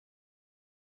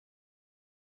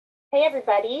Hey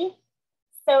everybody.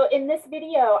 So in this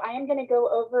video, I am going to go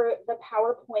over the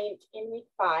PowerPoint in week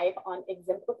 5 on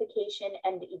exemplification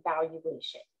and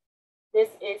evaluation. This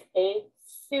is a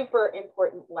super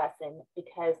important lesson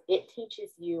because it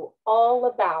teaches you all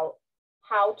about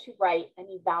how to write an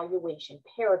evaluation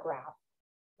paragraph,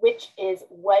 which is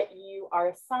what you are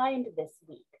assigned this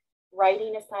week,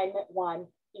 writing assignment 1,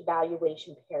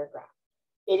 evaluation paragraph.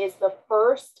 It is the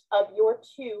first of your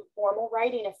 2 formal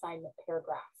writing assignment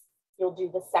paragraphs. You'll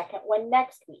do the second one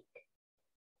next week.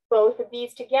 Both of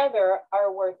these together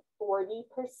are worth 40%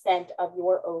 of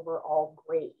your overall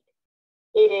grade.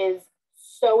 It is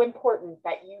so important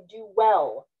that you do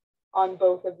well on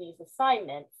both of these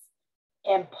assignments.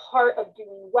 And part of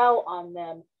doing well on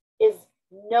them is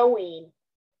knowing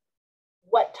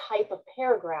what type of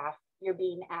paragraph you're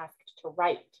being asked to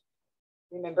write.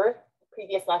 Remember, the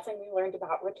previous lesson we learned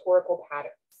about rhetorical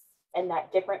patterns and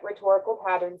that different rhetorical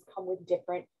patterns come with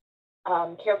different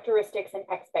characteristics and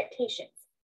expectations.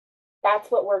 That's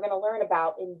what we're going to learn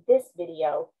about in this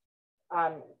video,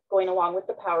 going along with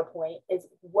the PowerPoint, is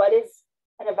what is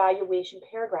an evaluation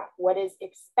paragraph? What is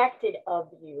expected of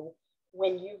you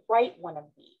when you write one of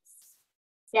these?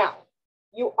 Now,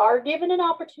 you are given an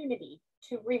opportunity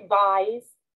to revise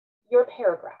your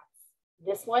paragraphs,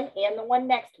 this one and the one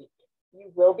next week.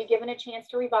 You will be given a chance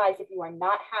to revise if you are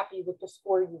not happy with the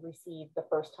score you received the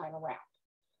first time around.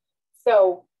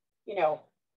 So, you know,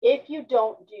 if you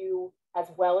don't do as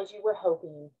well as you were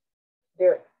hoping,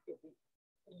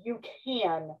 you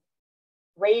can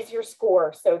raise your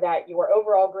score so that your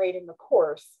overall grade in the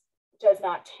course does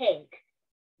not tank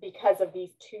because of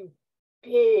these 2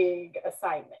 big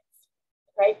assignments,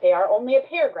 right? They are only a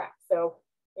paragraph. So,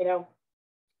 you know,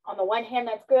 on the one hand,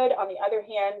 that's good. On the other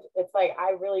hand, it's like,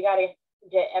 I really got to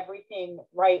get everything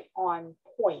right on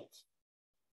point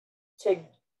to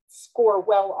score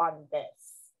well on this.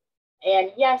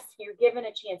 And yes, you're given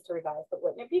a chance to revise, but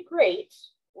wouldn't it be great?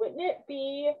 Wouldn't it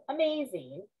be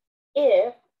amazing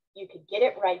if you could get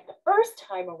it right the first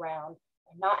time around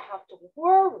and not have to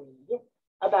worry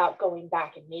about going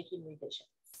back and making revisions,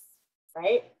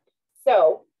 right?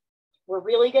 So we're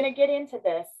really going to get into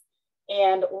this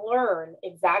and learn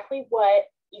exactly what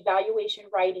evaluation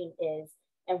writing is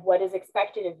and what is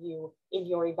expected of you in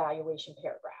your evaluation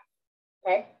paragraph,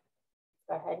 okay?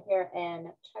 Go ahead here and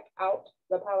check out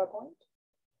the PowerPoint.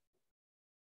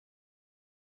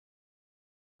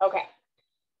 Okay,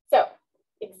 so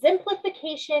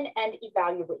exemplification and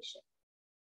evaluation.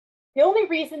 The only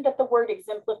reason that the word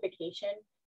exemplification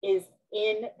is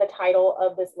in the title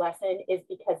of this lesson is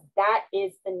because that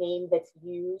is the name that's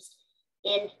used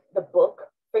in the book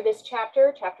for this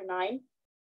chapter, chapter 9,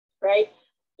 right?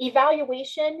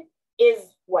 Evaluation is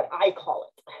what I call it.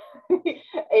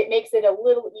 It makes it a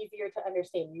little easier to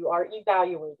understand. You are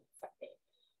evaluating something,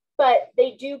 but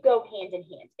they do go hand in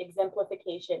hand,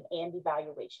 exemplification and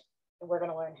evaluation. And we're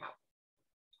going to learn how.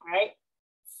 All right.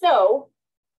 So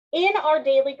in our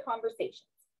daily conversations,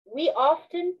 we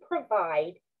often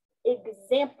provide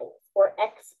examples or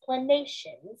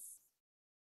explanations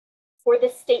for the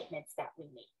statements that we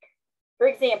make. For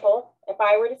example, if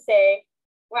I were to say,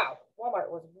 wow,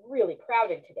 Walmart was really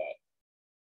crowded today,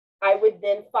 I would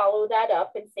then follow that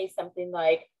up and say something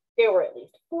like, there were at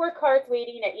least 4 carts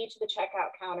waiting at each of the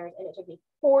checkout counters, and it took me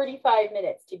 45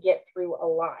 minutes to get through a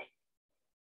line.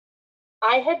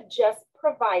 I have just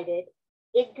provided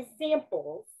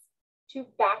examples to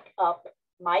back up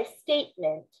my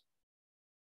statement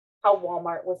how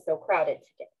Walmart was so crowded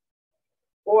today.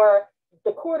 Or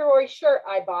the corduroy shirt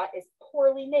I bought is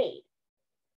poorly made,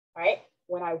 right?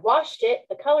 When I washed it,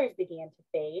 the colors began to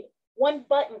fade. One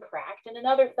button cracked and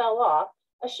another fell off.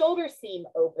 A shoulder seam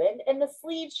opened and the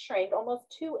sleeves shrank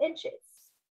almost 2 inches.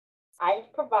 I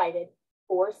have provided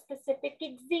 4 specific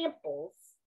examples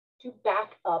to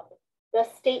back up the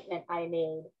statement I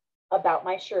made about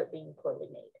my shirt being poorly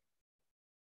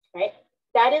made, right?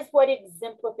 That is what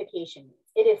exemplification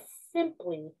means. It is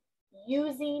simply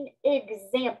using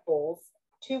examples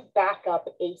to back up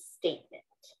a statement,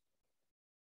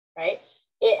 right?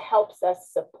 It helps us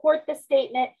support the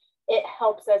statement. It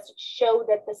helps us show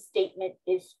that the statement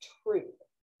is true,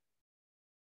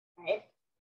 right?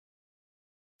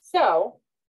 So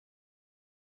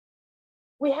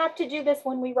we have to do this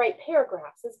when we write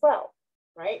paragraphs as well,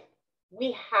 right?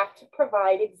 We have to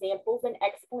provide examples and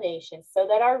explanations so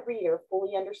that our reader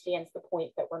fully understands the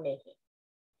point that we're making.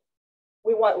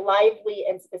 We want lively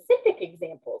and specific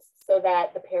examples so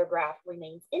that the paragraph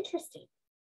remains interesting.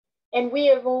 And we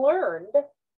have learned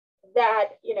that,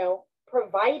 you know,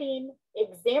 providing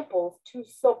examples to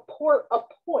support a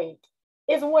point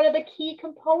is one of the key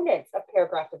components of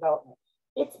paragraph development.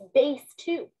 It's base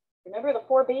 2.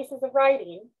 core bases of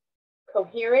writing: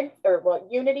 coherence, or well,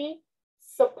 unity,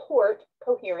 support,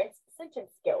 coherence,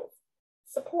 sentence skills,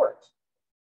 support.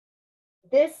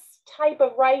 This type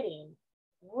of writing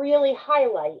really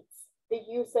highlights the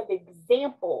use of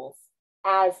examples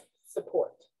as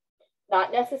support,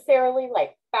 not necessarily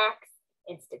like facts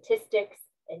and statistics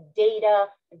and data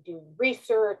and doing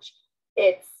research.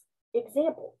 It's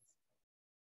examples,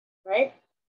 right?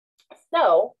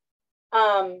 So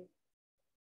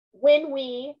when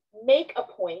we make a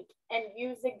point and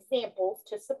use examples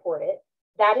to support it,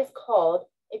 that is called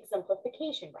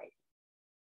exemplification writing.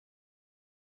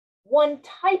 One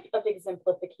type of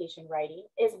exemplification writing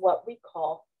is what we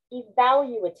call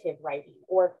evaluative writing,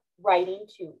 or writing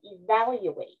to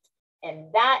evaluate.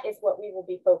 And that is what we will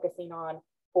be focusing on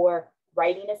for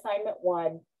writing assignment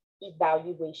 1,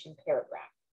 evaluation paragraph.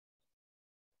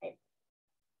 Okay.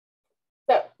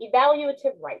 So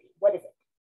evaluative writing, what is it?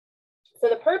 So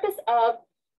the purpose of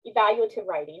evaluative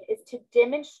writing is to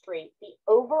demonstrate the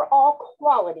overall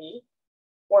quality,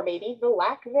 or maybe the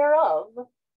lack thereof,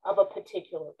 of a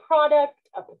particular product,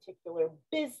 a particular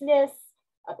business,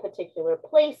 a particular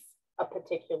place, a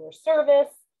particular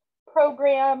service,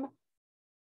 program.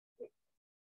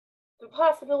 The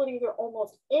possibilities are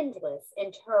almost endless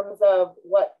in terms of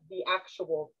what the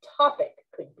actual topic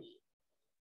could be.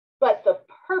 But the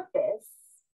purpose,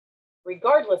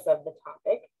 regardless of the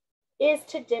topic, is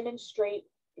to demonstrate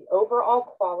the overall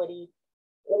quality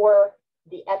or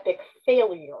the epic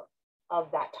failure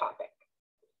of that topic.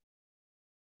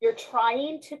 You're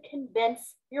trying to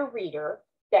convince your reader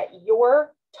that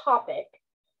your topic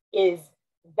is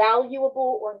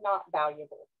valuable or not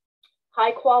valuable,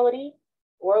 high quality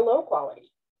or low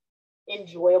quality,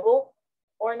 enjoyable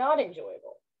or not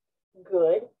enjoyable,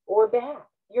 good or bad.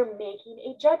 You're making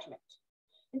a judgment.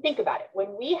 And think about it.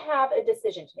 When we have a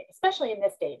decision to make, especially in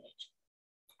this day and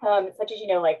age, such as,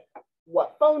 like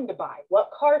what phone to buy,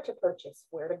 what car to purchase,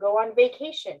 where to go on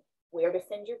vacation, where to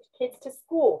send your kids to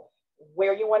school,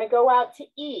 where you want to go out to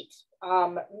eat,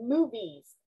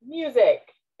 movies,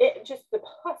 music, just the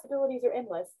possibilities are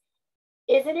endless.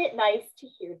 Isn't it nice to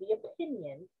hear the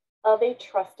opinion of a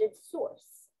trusted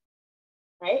source,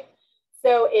 right?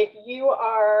 So if you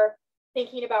are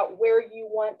thinking about where you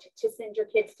want to send your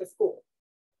kids to school,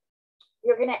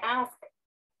 you're going to ask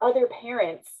other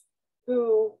parents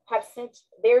who have sent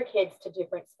their kids to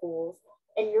different schools,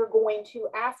 and you're going to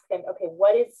ask them, okay,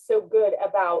 what is so good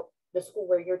about the school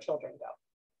where your children go?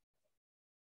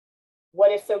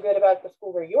 What is so good about the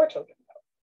school where your children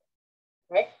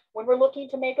go, right? When we're looking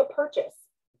to make a purchase,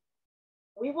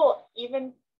 we will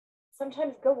even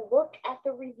sometimes go look at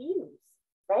the reviews,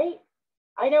 right?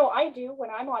 I know I do.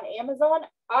 When I'm on Amazon,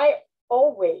 I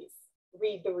always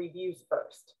read the reviews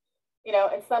first,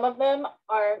 and some of them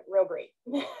aren't real great,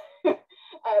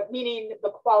 meaning the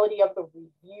quality of the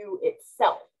review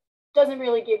itself doesn't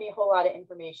really give me a whole lot of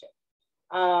information.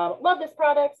 Love this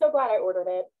product, so glad I ordered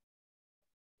it.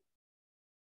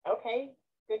 Okay,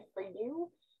 good for you.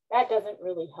 That doesn't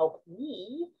really help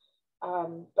me,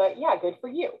 but yeah, good for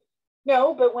you.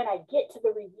 No, but when I get to the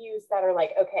reviews that are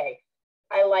like, okay,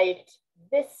 I liked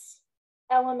this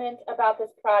element about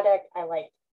this product, I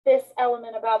liked this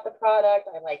element about the product,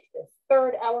 I liked this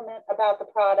third element about the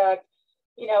product,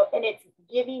 and it's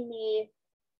giving me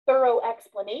thorough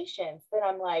explanations, then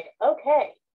I'm like,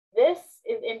 okay, this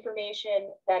is information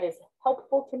that is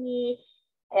helpful to me,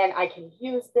 and I can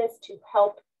use this to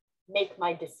help make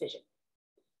my decision.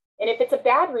 And if it's a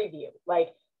bad review, like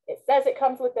it says it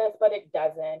comes with this, but it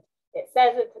doesn't, it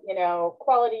says it's,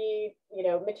 quality,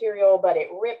 material, but it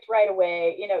ripped right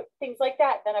away, things like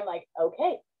that, then I'm like,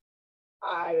 okay,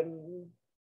 I'm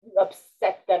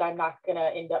upset that I'm not going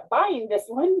to end up buying this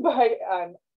one, but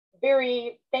I'm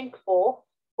very thankful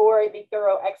for the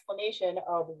thorough explanation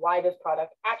of why this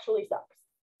product actually sucks,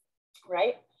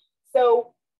 right?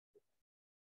 So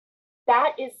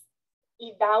that is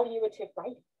evaluative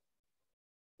writing.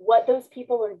 What those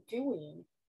people are doing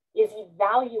is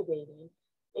evaluating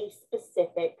a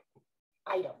specific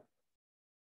item,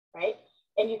 right?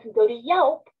 And you can go to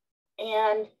Yelp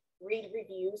and read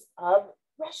reviews of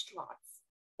restaurants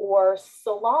or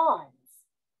salons,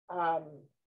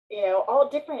 all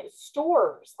different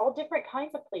stores, all different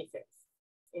kinds of places,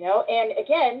 and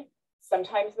again,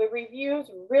 sometimes the reviews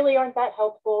really aren't that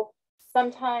helpful.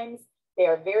 Sometimes they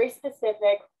are very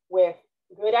specific with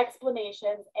good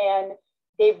explanations, and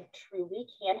they truly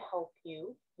can help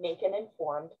you make an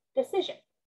informed decision,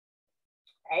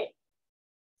 right?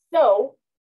 So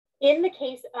in the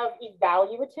case of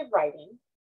evaluative writing,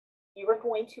 you are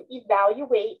going to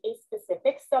evaluate a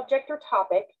specific subject or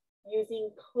topic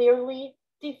using clearly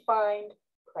defined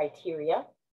criteria,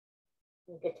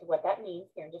 We'll get to what that means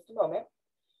here in just a moment.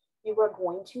 You are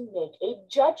going to make a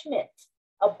judgment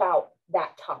about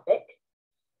that topic,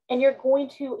 and you're going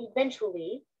to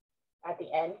eventually, at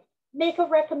the end, make a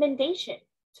recommendation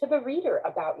to the reader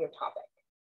about your topic.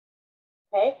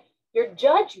 Okay? Your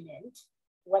judgment,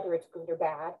 whether it's good or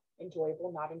bad,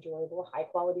 enjoyable, not enjoyable, high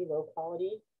quality, low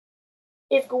quality,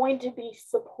 is going to be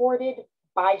supported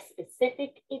by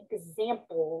specific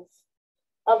examples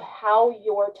of how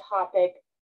your topic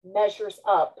measures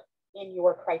up in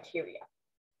your criteria,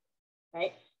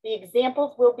 right? The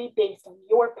examples will be based on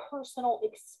your personal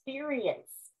experience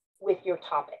with your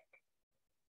topic,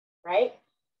 right?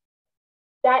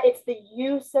 That it's the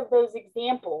use of those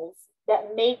examples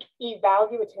that make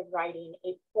evaluative writing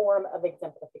a form of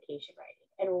exemplification writing.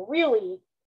 And really,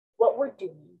 what we're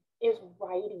doing is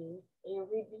writing a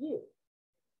review.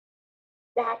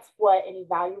 That's what an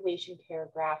evaluation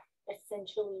paragraph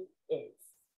essentially is.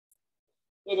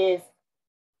 It is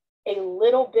a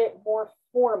little bit more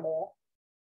formal,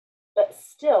 but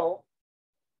still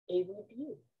a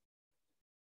review.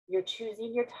 You're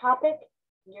choosing your topic,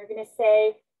 and you're going to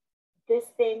say, this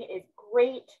thing is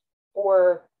great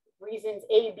for reasons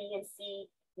A, B, and C.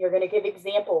 You're going to give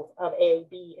examples of A,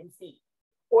 B, and C.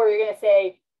 Or you're going to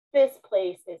say, this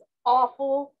place is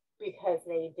awful because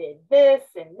they did this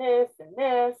and this and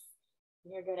this.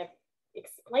 And you're going to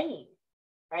explain,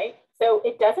 right? So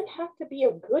it doesn't have to be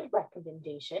a good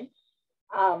recommendation.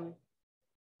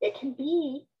 It can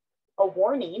be a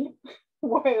warning,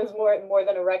 more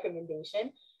than a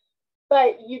recommendation,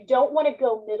 but you don't want to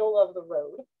go middle of the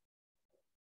road.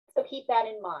 So keep that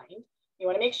in mind. You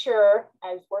want to make sure,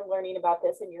 as we're learning about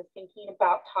this and you're thinking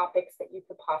about topics that you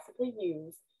could possibly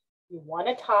use, you want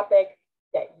a topic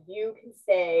that you can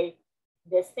say,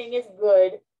 this thing is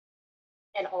good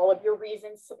and all of your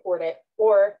reasons support it,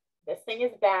 or this thing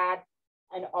is bad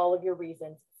and all of your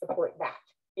reasons support that.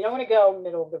 You don't want to go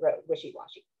middle of the road,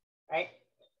 wishy-washy, right?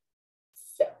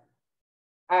 So,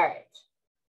 all right.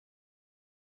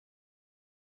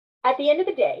 At the end of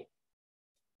the day,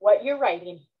 what you're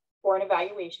writing for an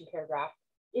evaluation paragraph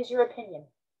is your opinion,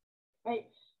 right?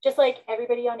 Just like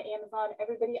everybody on Amazon,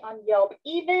 everybody on Yelp,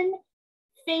 even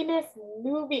famous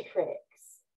movie critics,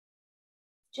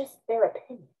 just their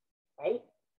opinion, right?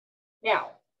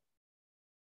 Now,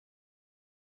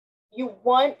 you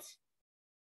want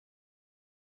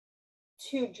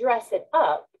to dress it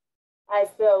up as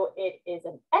though it is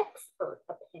an expert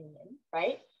opinion,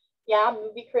 right? Yeah,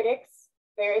 movie critics,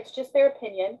 it's just their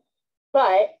opinion,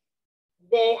 but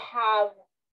they have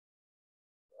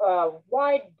a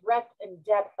wide breadth and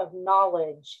depth of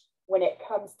knowledge when it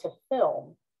comes to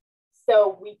film.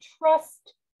 So we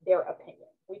trust their opinion.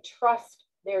 We trust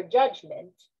their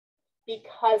judgment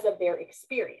because of their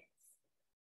experience.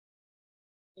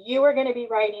 You are going to be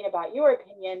writing about your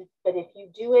opinion, but if you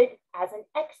do it as an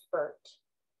expert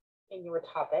in your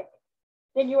topic,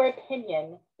 then your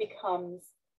opinion becomes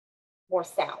more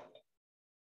sound.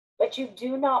 But you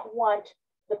do not want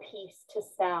the piece to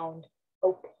sound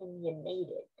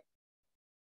opinionated.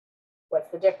 What's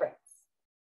the difference?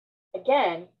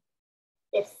 Again,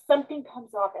 if something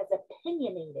comes off as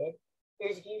opinionated,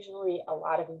 there's usually a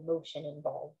lot of emotion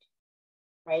involved,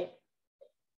 right?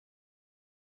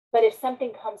 But if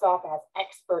something comes off as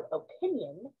expert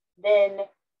opinion, then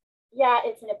yeah,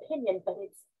 it's an opinion, but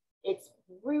it's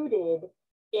rooted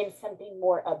in something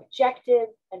more objective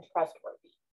and trustworthy,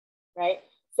 right?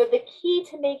 So the key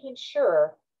to making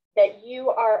sure that you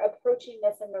are approaching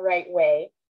this in the right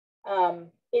way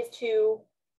is to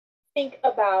think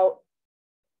about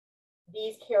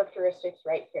these characteristics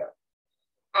right here.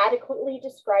 Adequately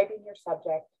describing your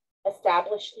subject,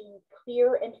 establishing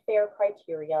clear and fair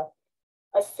criteria,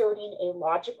 asserting a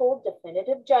logical,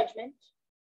 definitive judgment,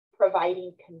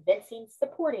 providing convincing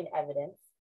supporting evidence,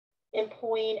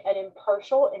 employing an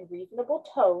impartial and reasonable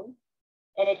tone,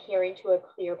 and adhering to a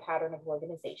clear pattern of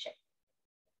organization.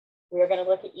 We are going to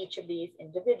look at each of these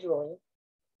individually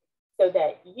so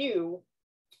that you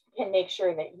can make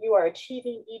sure that you are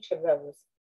achieving each of those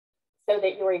so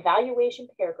that your evaluation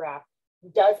paragraph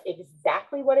does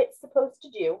exactly what it's supposed to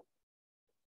do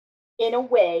in a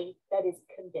way that is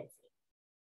convincing.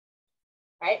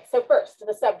 Right? So first,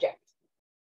 the subject.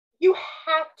 You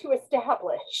have to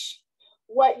establish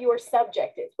what your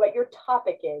subject is, what your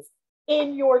topic is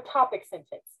in your topic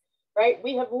sentence, right?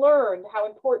 We have learned how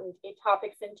important a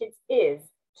topic sentence is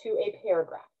to a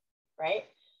paragraph, right?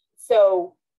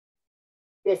 So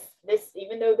this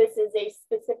even though this is a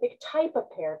specific type of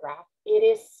paragraph, it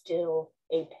is still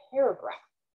a paragraph.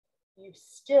 You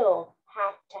still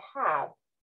have to have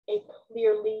a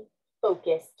clearly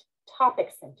focused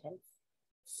topic sentence.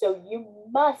 So you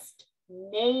must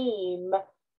name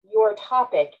your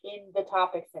topic in the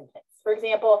topic sentence. For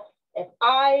example, if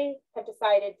I have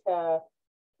decided to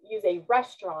use a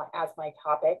restaurant as my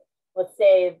topic, let's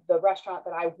say the restaurant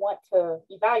that I want to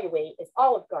evaluate is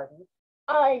Olive Garden,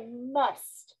 I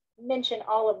must mention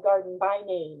Olive Garden by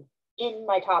name in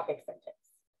my topic sentence.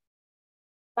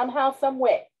 Somehow, some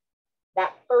way,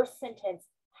 that first sentence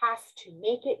has to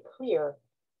make it clear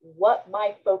what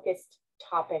my focused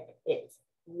topic is,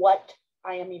 what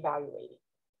I am evaluating,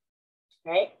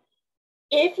 right?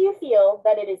 If you feel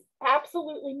that it is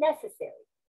absolutely necessary,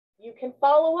 you can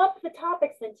follow up the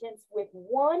topic sentence with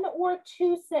 1 or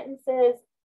 2 sentences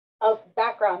of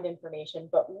background information,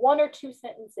 but 1 or 2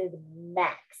 sentences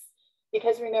max.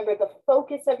 Because remember, the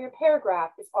focus of your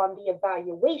paragraph is on the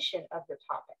evaluation of your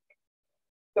topic,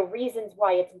 the reasons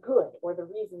why it's good or the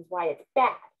reasons why it's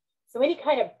bad. So any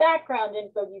kind of background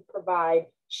info you provide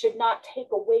should not take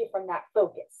away from that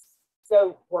focus.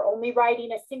 So we're only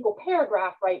writing a single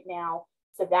paragraph right now.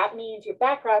 So that means your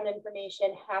background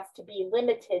information has to be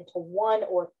limited to 1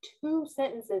 or 2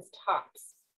 sentences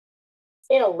tops.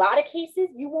 In a lot of cases,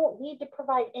 you won't need to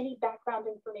provide any background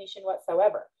information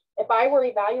whatsoever. If I were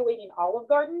evaluating Olive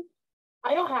Garden,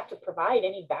 I don't have to provide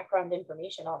any background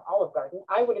information on Olive Garden.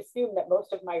 I would assume that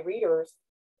most of my readers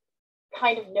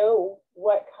kind of know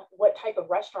what type of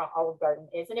restaurant Olive Garden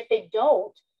is. And if they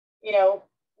don't, you know,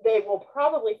 they will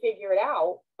probably figure it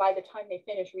out by the time they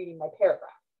finish reading my paragraph.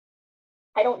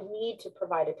 I don't need to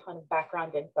provide a ton of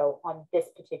background info on this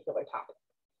particular topic.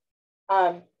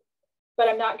 But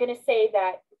I'm not going to say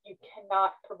that you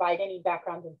cannot provide any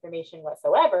background information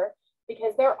whatsoever,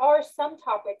 because there are some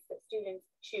topics that students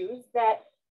choose that,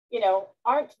 you know,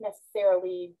 aren't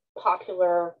necessarily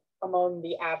popular among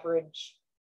the average,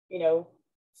 you know,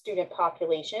 student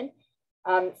population.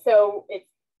 So it's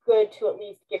good to at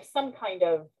least give some kind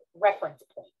of reference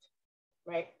point,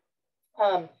 right?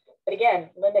 But again,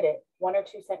 limit it, 1 or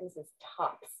 2 sentences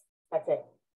tops. That's it.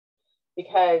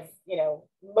 Because, you know,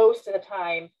 most of the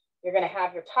time you're going to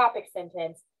have your topic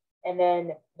sentence, and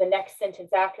then the next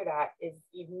sentence after that is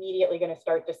immediately going to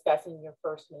start discussing your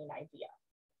first main idea.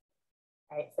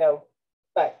 Right? So,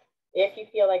 but if you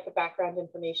feel like the background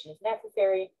information is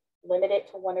necessary, limit it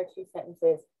to 1 or 2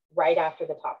 sentences right after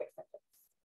the topic sentence.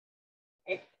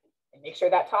 Right? And make sure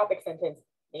that topic sentence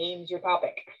names your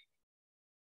topic.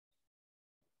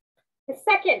 The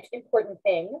second important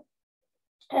thing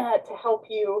to help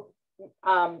you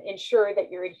ensure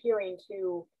that you're adhering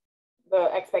to the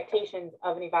expectations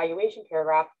of an evaluation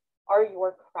paragraph are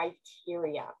your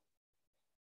criteria.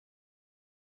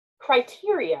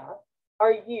 Criteria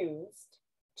are used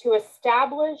to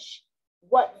establish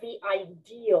what the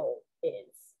ideal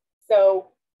is.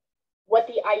 So what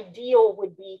the ideal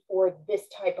would be for this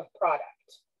type of product,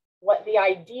 what the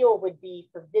ideal would be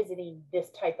for visiting this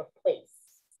type of place,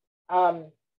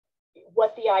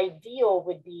 what the ideal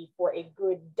would be for a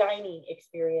good dining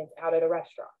experience out at a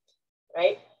restaurant,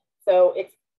 right? So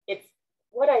it's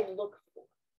what I look for.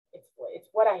 It's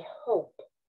what I hope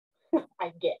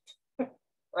I get,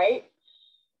 right?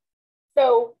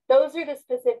 So those are the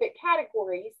specific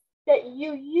categories that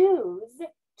you use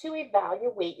to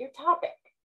evaluate your topic,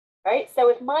 right? So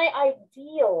if my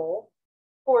ideal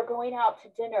for going out to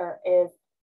dinner is,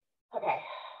 okay,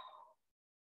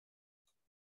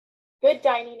 good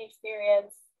dining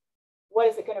experience, what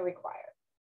is it going to require?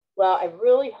 Well, I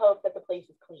really hope that the place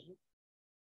is clean.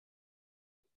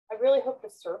 I really hope the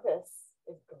service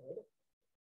is good.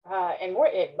 And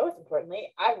most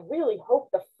importantly, I really hope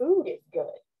the food is good,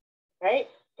 right?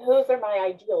 Those are my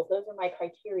ideals. Those are my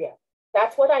criteria.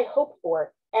 That's what I hope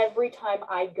for every time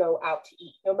I go out to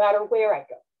eat, no matter where I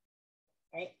go,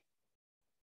 right?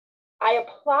 I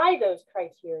apply those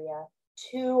criteria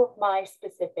to my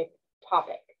specific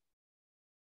topic,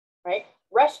 right?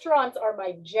 Restaurants are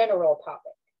my general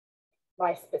topic.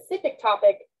 My specific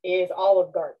topic is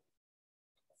Olive Garden.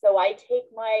 So I take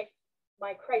my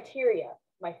criteria,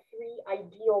 my 3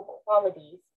 ideal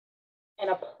qualities, and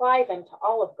apply them to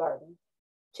Olive Garden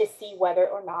to see whether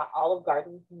or not Olive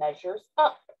Garden measures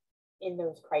up in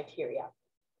those criteria,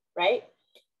 right?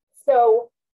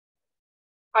 So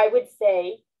I would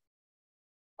say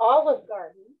Olive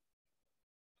Garden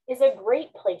is a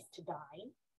great place to dine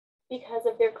because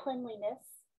of their cleanliness,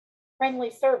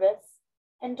 friendly service,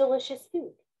 and delicious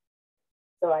food.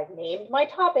 So I've named my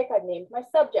topic, I've named my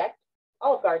subject,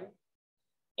 Olive Garden,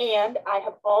 and I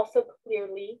have also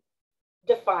clearly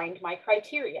defined my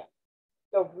criteria.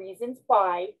 The reasons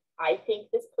why I think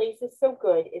this place is so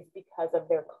good is because of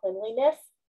their cleanliness,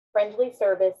 friendly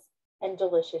service, and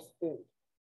delicious food.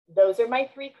 Those are my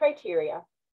 3 criteria.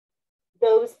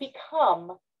 Those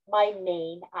become my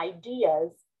main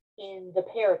ideas in the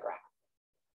paragraph,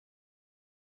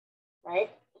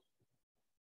 right?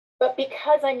 But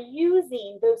because I'm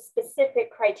using those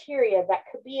specific criteria that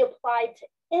could be applied to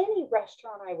any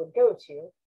restaurant I would go to,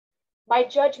 my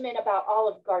judgment about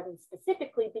Olive Garden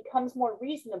specifically becomes more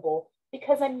reasonable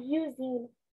because I'm using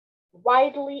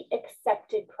widely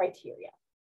accepted criteria,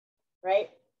 right?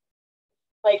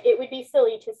 Like it would be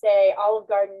silly to say Olive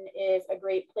Garden is a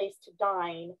great place to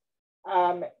dine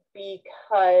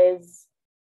because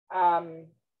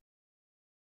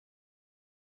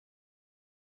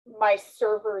my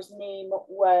server's name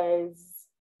was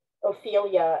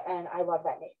Ophelia and I love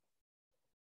that name.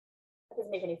 That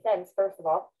doesn't make any sense, first of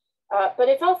all. But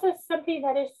it's also something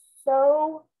that is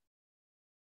so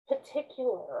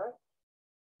particular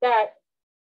that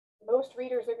most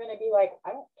readers are going to be like,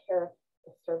 I don't care if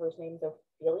the server's name's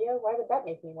Ophelia. Why would that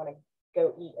make me want to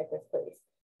go eat at this place,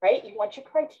 right? You want your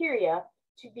criteria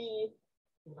to be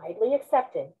widely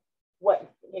accepted. What,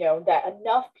 you know, that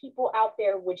enough people out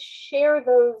there would share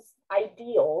those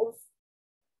ideals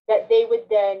that they would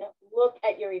then look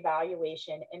at your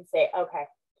evaluation and say, okay,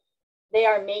 they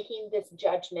are making this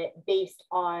judgment based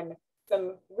on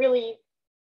some really,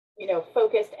 you know,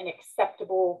 focused and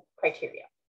acceptable criteria.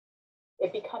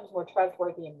 It becomes more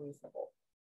trustworthy and reasonable,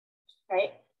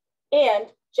 right? And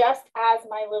just as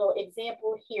my little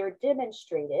example here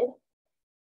demonstrated,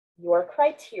 your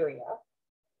criteria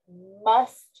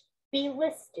must be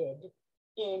listed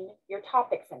in your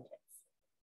topic sentence.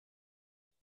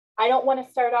 I don't want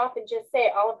to start off and just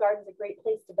say Olive Garden's a great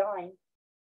place to dine.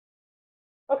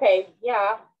 Okay,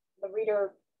 yeah, the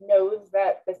reader knows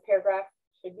that this paragraph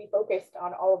should be focused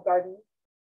on Olive Garden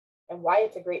and why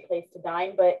it's a great place to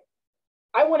dine, but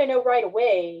I want to know right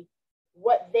away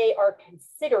what they are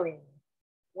considering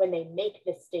when they make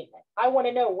this statement. I want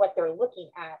to know what they're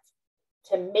looking at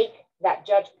to make that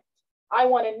judgment. I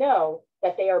want to know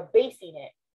that they are basing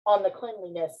it on the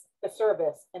cleanliness, the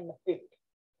service, and the food.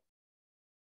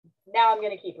 Now I'm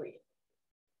going to keep reading.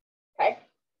 Okay.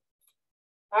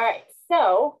 All right.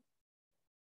 So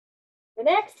the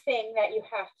next thing that you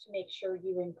have to make sure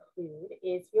you include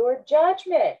is your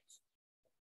judgment.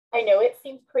 I know it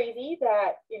seems crazy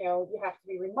that, you know, you have to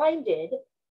be reminded.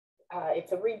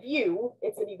 It's a review.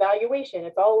 It's an evaluation.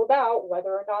 It's all about whether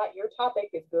or not your topic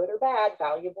is good or bad,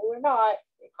 valuable or not,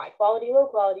 high quality, low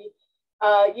quality.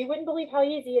 You wouldn't believe how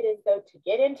easy it is, though, to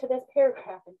get into this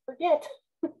paragraph and forget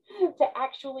to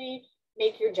actually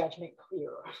make your judgment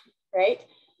clear, right?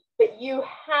 But you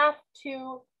have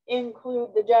to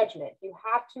include the judgment. You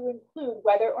have to include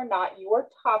whether or not your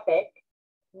topic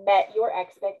met your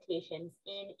expectations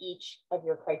in each of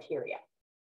your criteria,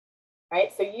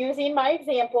 right? So using my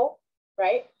example,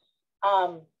 right?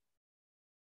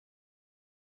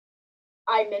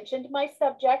 I mentioned my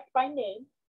subject by name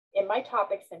in my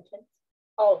topic sentence,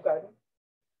 Olive Garden.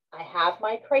 I have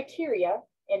my criteria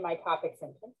in my topic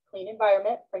sentence, clean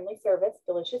environment, friendly service,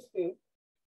 delicious food.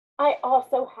 I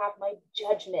also have my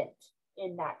judgment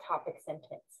in that topic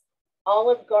sentence.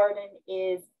 Olive Garden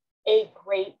is a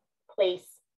great place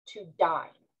to dine.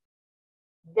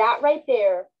 That right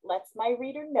there lets my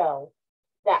reader know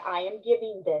that I am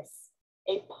giving this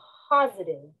a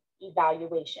positive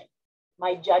evaluation.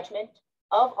 My judgment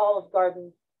of Olive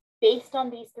Garden based on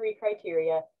these three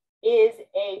criteria is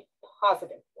a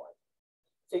positive one.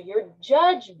 So your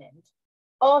judgment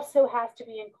also has to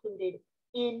be included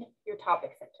in your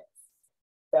topic sentence.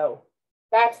 So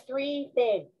that's three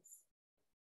things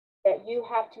that you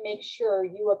have to make sure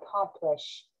you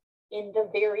accomplish in the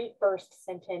very first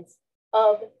sentence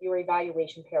of your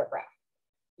evaluation paragraph.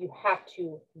 You have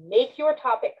to make your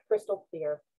topic crystal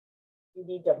clear. You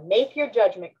need to make your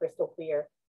judgment crystal clear,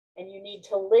 and you need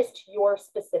to list your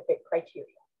specific criteria.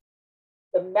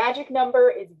 The magic number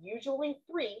is usually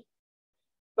 3,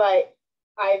 but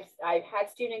I've had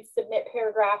students submit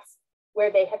paragraphs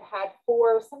where they have had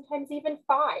 4, sometimes even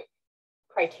 5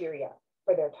 criteria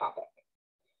for their topic.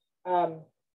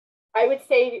 I would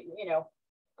say, you know,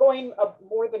 going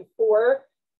more than 4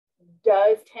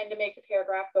 does tend to make the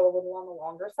paragraph go a little on the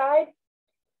longer side.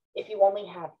 If you only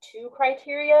have 2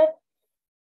 criteria,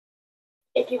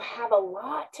 if you have a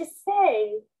lot to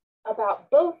say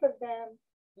about both of them,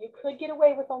 you could get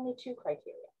away with only 2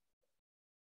 criteria.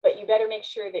 But you better make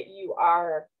sure that you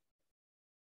are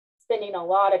spending a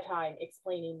lot of time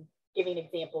explaining, giving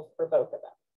examples for both of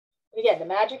them. And again, the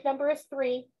magic number is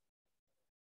 3.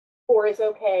 4 is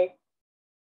okay,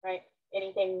 right?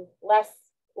 Anything less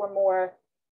or more,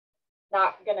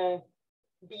 not gonna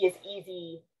be as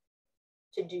easy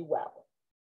to do well,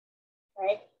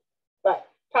 right? But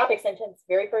topic sentence,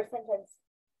 very first sentence,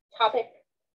 topic,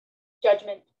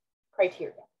 judgment,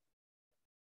 criteria,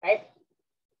 right?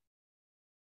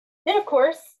 Then, of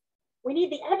course, we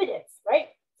need the evidence, right?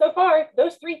 So far,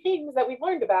 those three things that we've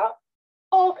learned about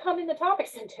all come in the topic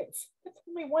sentence. It's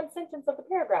only one sentence of the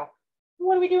paragraph.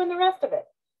 What do we do in the rest of it,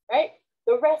 right?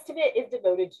 The rest of it is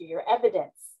devoted to your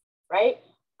evidence, right?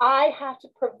 I have to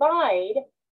provide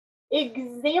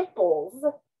examples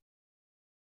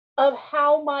of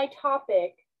how my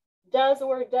topic does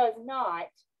or does not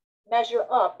measure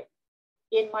up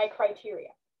in my criteria,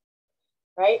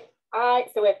 right?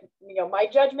 So if, my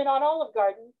judgment on Olive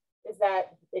Garden is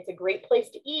that it's a great place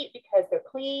to eat because they're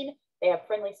clean, they have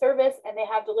friendly service, and they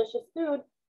have delicious food,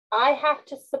 I have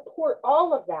to support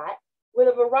all of that with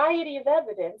a variety of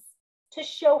evidence to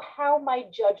show how my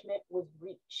judgment was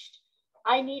reached.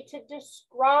 I need to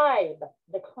describe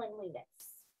the cleanliness.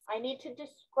 I need to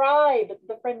describe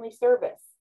the friendly service.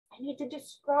 I need to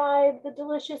describe the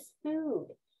delicious food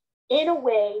in a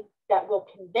way that will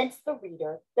convince the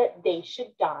reader that they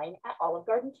should dine at Olive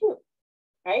Garden too,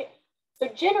 right? So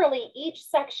generally, each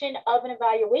section of an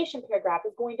evaluation paragraph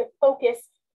is going to focus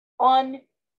on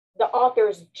the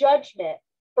author's judgment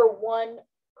for one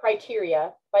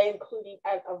criteria by including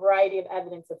a variety of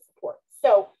evidence of support.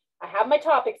 So I have my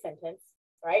topic sentence,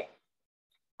 right?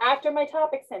 After my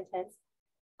topic sentence,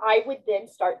 I would then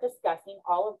start discussing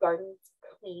Olive Garden's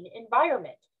clean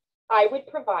environment. I would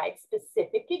provide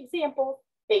specific examples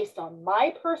based on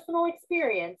my personal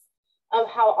experience of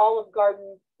how Olive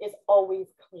Garden is always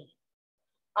clean.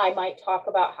 I might talk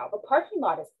about how the parking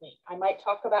lot is clean. I might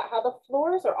talk about how the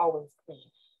floors are always clean,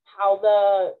 how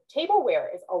the tableware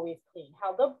is always clean,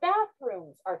 how the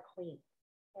bathrooms are clean,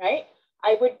 right?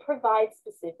 I would provide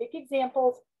specific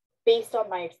examples based on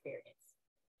my experience.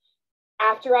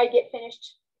 After I get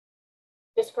finished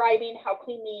describing how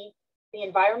clean the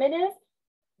environment is,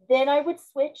 then I would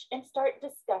switch and start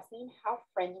discussing how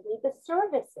friendly the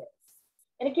service is.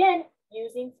 And again,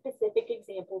 using specific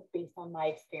examples based on my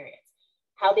experience.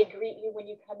 How they greet you when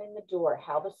you come in the door,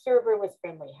 how the server was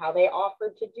friendly, how they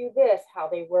offered to do this, how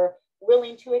they were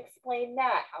willing to explain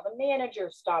that, how the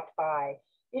manager stopped by.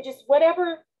 It just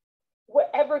whatever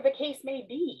the case may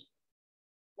be,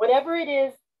 whatever it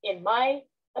is, in my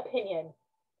opinion,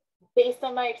 based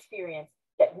on my experience,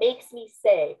 that makes me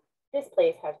say, this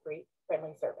place has great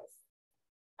friendly service.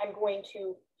 I'm going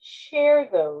to share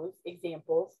those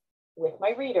examples with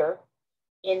my reader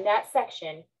in that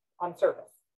section on service.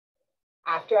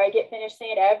 After I get finished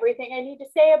saying everything I need to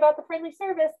say about the friendly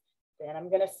service, then I'm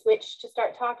going to switch to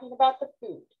start talking about the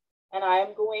food. And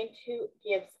I'm going to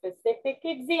give specific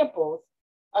examples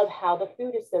of how the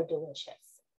food is so delicious,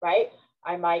 right?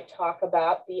 I might talk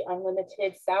about the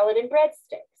unlimited salad and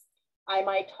breadsticks. I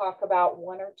might talk about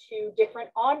one or two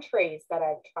different entrees that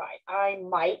I've tried. I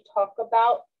might talk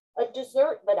about a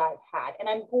dessert that I've had. And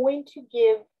I'm going to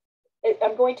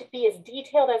be as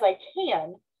detailed as I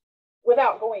can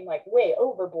without going like way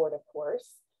overboard, of course.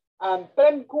 But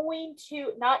I'm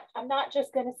not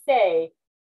just going to say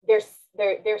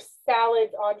their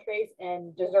salads, entrees,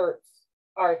 and desserts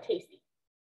are tasty.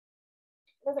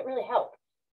 It doesn't really help.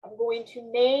 I'm going to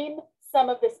name some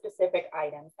of the specific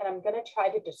items, and I'm going to try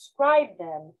to describe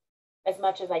them as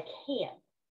much as I can.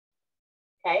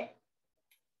 Okay.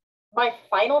 My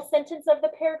final sentence of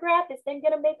the paragraph is then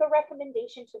going to make a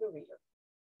recommendation to the reader.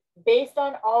 Based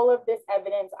on all of this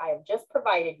evidence I have just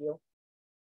provided you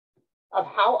of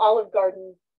how Olive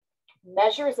Garden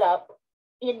measures up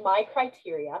in my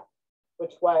criteria,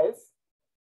 which was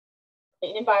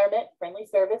clean environment, friendly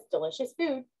service, delicious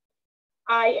food,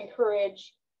 I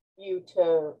encourage you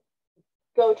to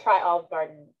go try Olive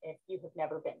Garden if you have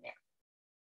never been there.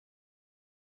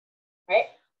 Right?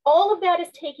 All of that is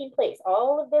taking place.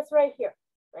 All of this right here,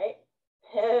 right?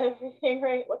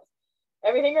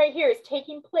 Everything right here is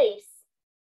taking place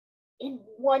in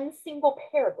one single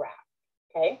paragraph,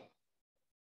 okay?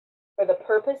 For the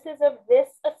purposes of this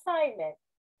assignment,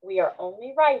 we are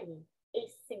only writing a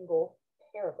single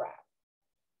paragraph.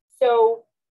 So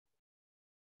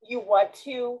you want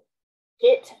to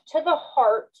get to the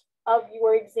heart of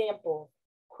your example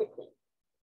quickly.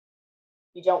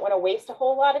 You don't want to waste a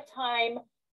whole lot of time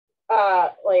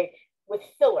like with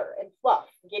filler and fluff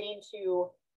getting to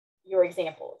your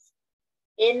examples.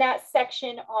 In that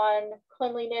section on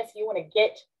cleanliness, you want to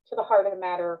get to the heart of the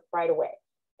matter right away.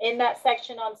 In that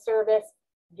section on service,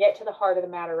 get to the heart of the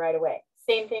matter right away.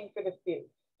 Same thing for the food,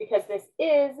 because this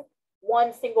is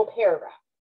one single paragraph.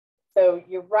 So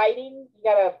you're writing, you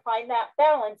got to find that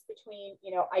balance between,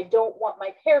 I don't want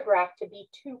my paragraph to be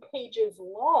 2 pages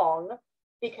long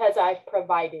because I've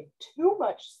provided too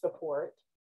much support,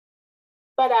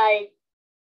 but I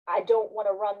don't want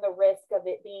to run the risk of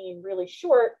it being really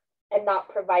short and not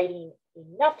providing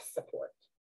enough support.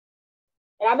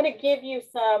 And I'm going to give you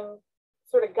some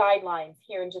sort of guidelines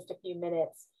here in just a few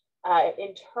minutes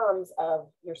in terms of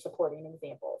your supporting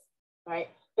examples, right?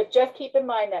 But just keep in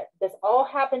mind that this all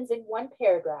happens in one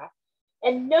paragraph.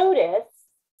 And notice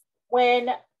when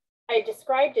I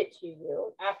described it to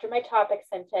you, after my topic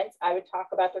sentence, I would talk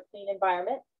about the clean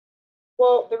environment.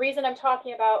 Well, the reason I'm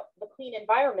talking about the clean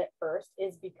environment first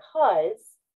is because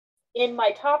in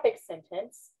my topic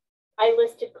sentence, I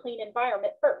listed clean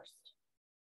environment first,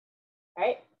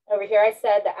 right? Over here, I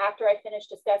said that after I finished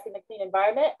discussing the clean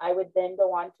environment, I would then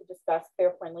go on to discuss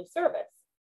fair, friendly service.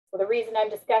 Well, the reason I'm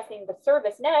discussing the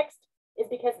service next is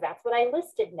because that's what I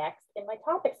listed next in my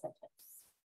topic sentence.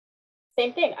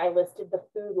 Same thing, I listed the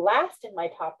food last in my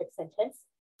topic sentence,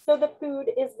 so the food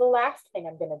is the last thing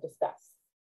I'm going to discuss.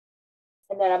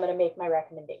 And then I'm going to make my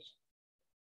recommendation,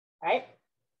 right?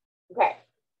 Okay.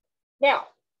 Now,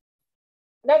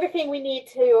 another thing we need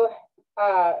to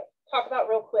talk about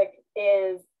real quick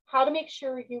is how to make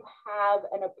sure you have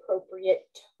an appropriate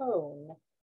tone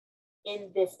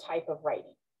in this type of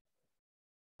writing.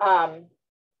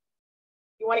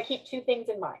 You want to keep two things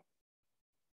in mind: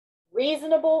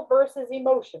 reasonable versus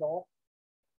emotional,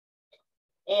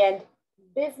 and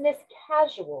business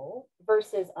casual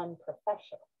versus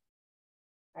unprofessional,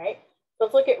 right?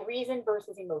 Let's look at reason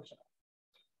versus emotional.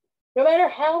 No matter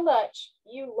how much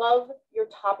you love your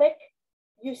topic,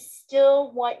 you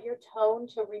still want your tone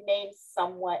to remain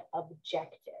somewhat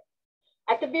objective.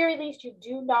 At the very least, you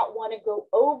do not want to go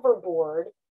overboard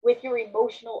with your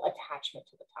emotional attachment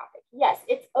to the topic. Yes,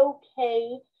 it's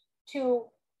okay to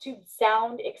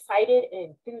sound excited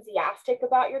and enthusiastic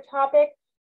about your topic,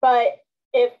 but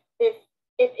if it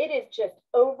is just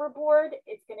overboard,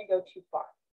 it's going to go too far.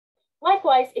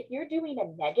 Likewise, if you're doing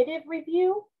a negative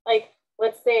review, like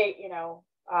let's say, you know,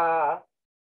 I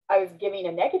was giving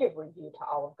a negative review to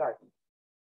Olive Garden.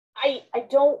 I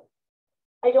don't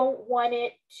want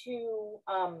it to,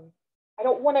 I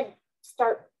don't want to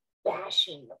start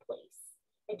bashing the place.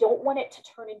 I don't want it to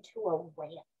turn into a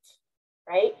rant,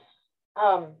 right?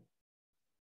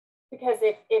 Because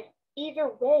if either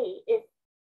way,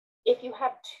 if you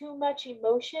have too much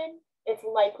emotion, it's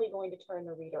likely going to turn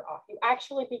the reader off. You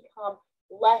actually become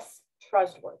less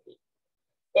trustworthy.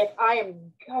 If I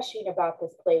am gushing about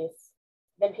this place,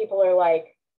 then people are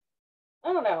like,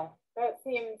 I don't know, that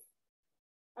seems,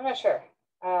 I'm not sure.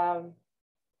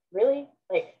 Really?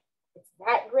 Like, it's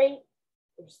that great?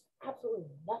 There's absolutely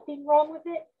nothing wrong with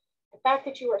it? The fact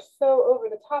that you are so over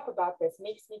the top about this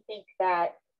makes me think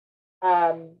that,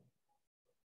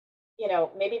 you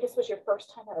know, maybe this was your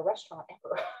first time at a restaurant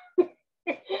ever.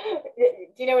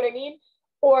 Do you know what I mean?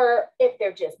 Or if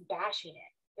they're just bashing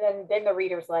it, then the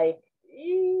reader's like,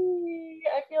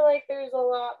 I feel like there's a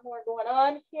lot more going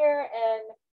on here, and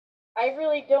I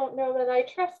really don't know that I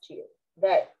trust you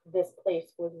that this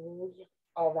place was really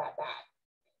all that bad,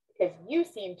 because you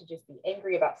seem to just be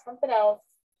angry about something else.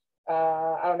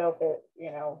 I don't know if it,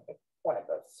 you know, if one of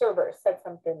the servers said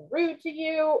something rude to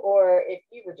you, or if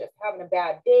you were just having a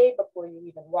bad day before you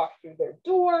even walked through their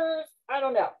doors. I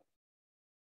don't know.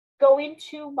 Going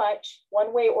too much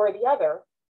one way or the other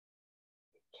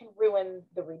can ruin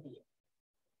the review.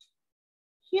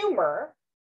 Humor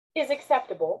is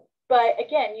acceptable, but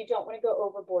again, you don't want to go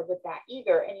overboard with that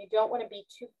either, and you don't want to be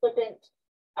too flippant.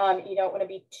 You don't want to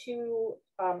be too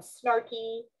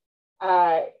snarky,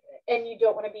 and you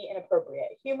don't want to be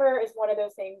inappropriate. Humor is one of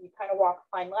those things, you kind of walk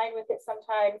a fine line with it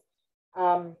sometimes,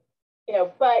 you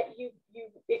know, but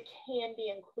it can be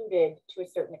included to a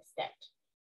certain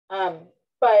extent.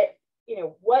 But, you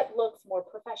know, what looks more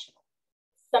professional?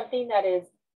 Something that is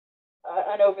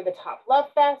an over-the-top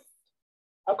love fest,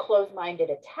 a closed-minded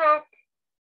attack,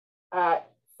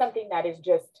 something that is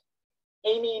just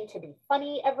aiming to be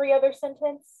funny every other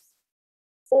sentence,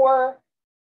 or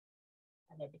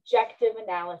an objective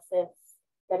analysis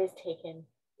that is taken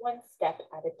one step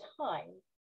at a time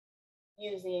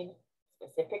using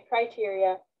specific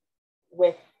criteria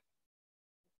with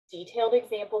detailed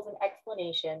examples and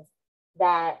explanations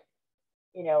that,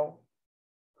 you know,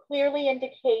 clearly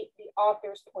indicate the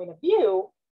author's point of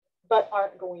view, but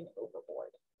aren't going overboard.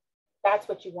 That's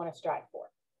what you want to strive for.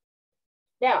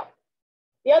 Now,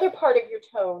 the other part of your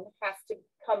tone has to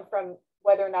come from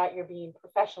whether or not you're being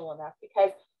professional enough,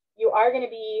 because you are going to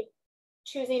be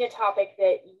choosing a topic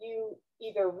that you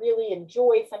either really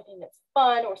enjoy, something that's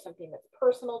fun, or something that's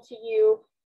personal to you,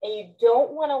 and you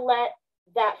don't want to let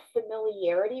that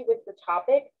familiarity with your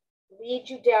topic lead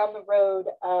you down the road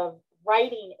of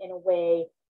writing in a way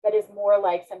that is more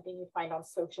like something you find on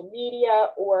social media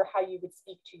or how you would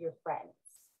speak to your friends.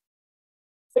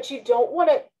 But you don't want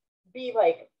to be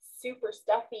like super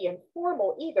stuffy and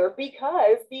formal either,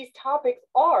 because these topics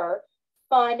are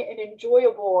fun and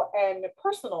enjoyable and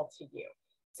personal to you.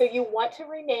 So you want to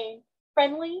remain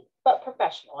friendly but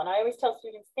professional. And I always tell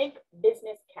students, think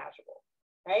business casual,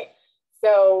 right?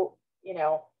 So, you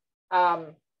know,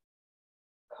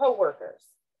 coworkers,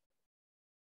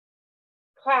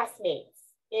 classmates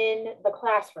in the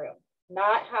classroom,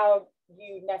 not how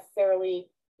you necessarily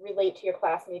relate to your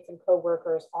classmates and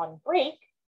coworkers on break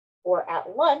or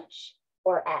at lunch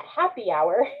or at happy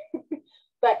hour,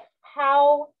 but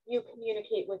how you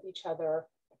communicate with each other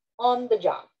on the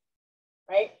job,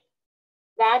 right?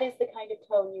 That is the kind of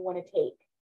tone you want to take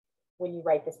when you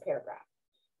write this paragraph.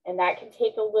 And that can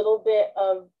take a little bit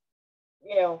of,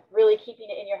 you know, really keeping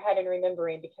it in your head and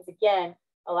remembering, because again,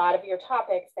 a lot of your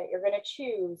topics that you're going to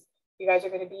choose, you guys are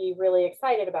going to be really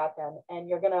excited about them, and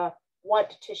you're going to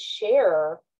want to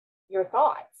share your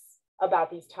thoughts about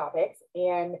these topics.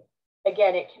 And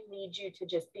again, it can lead you to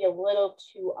just be a little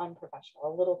too unprofessional,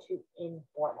 a little too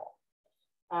informal.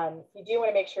 You do want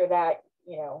to make sure that,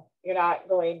 you know, you're not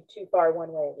going too far one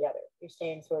way or the other. You're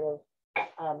staying sort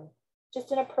of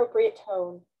just an appropriate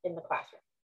tone in the classroom.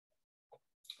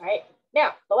 All right.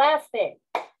 Now, the last thing,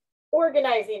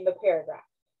 organizing the paragraph.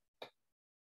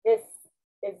 This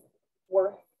is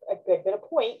worth a good bit of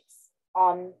points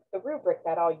on the rubric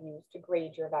that I'll use to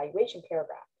grade your evaluation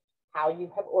paragraph. How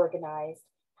you have organized,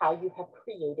 how you have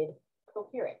created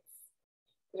coherence.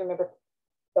 Because remember,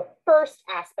 the first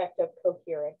aspect of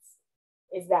coherence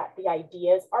is that the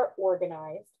ideas are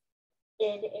organized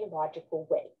in a logical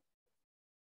way.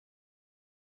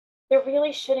 There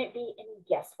really shouldn't be any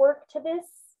guesswork to this,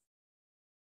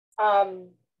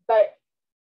 but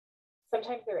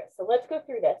sometimes there is. So let's go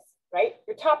through this, right?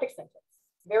 Your topic sentence,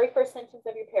 very first sentence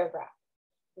of your paragraph.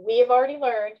 We have already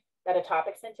learned that a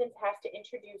topic sentence has to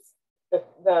introduce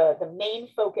the main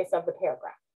focus of the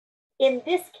paragraph. In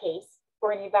this case,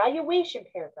 for an evaluation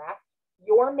paragraph,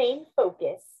 your main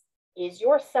focus is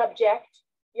your subject,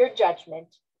 your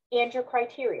judgment, and your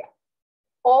criteria.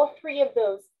 All three of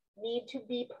those need to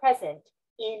be present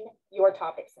in your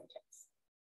topic sentence.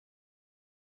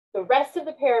 The rest of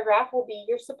the paragraph will be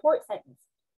your support sentence.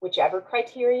 Whichever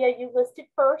criteria you listed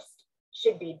first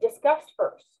should be discussed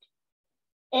first.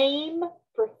 Aim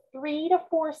for 3 to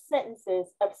 4 sentences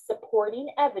of supporting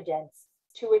evidence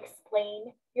to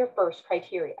explain your first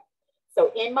criteria.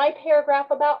 So in my paragraph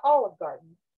about Olive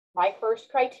Garden, my first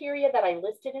criteria that I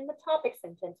listed in the topic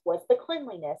sentence was the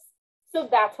cleanliness. So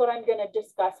that's what I'm going to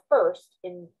discuss first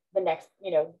in the next,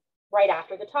 you know, right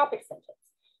after the topic sentence.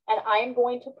 And I'm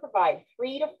going to provide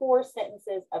 3 to 4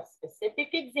 sentences of specific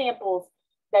examples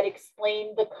that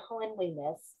explain the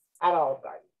cleanliness at Olive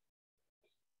Garden.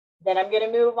 Then I'm going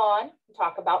to move on and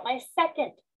talk about my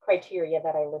second criteria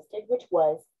that I listed, which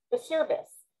was the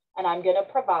service. And I'm going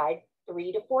to provide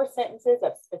 3 to 4 sentences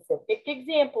of specific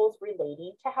examples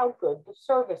relating to how good the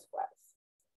service was.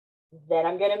 Then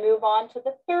I'm going to move on to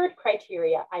the third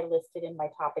criteria I listed in my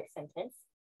topic sentence,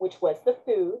 which was the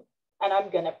food. And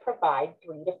I'm going to provide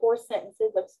 3 to 4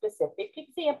 sentences of specific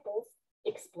examples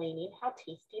explaining how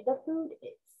tasty the food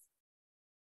is.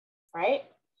 Right?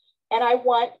 And I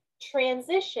want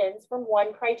transitions from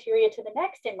one criteria to the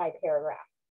next in my paragraph.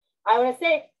 I want to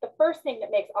say the first thing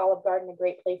that makes Olive Garden a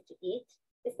great place to eat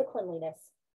is the cleanliness.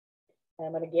 And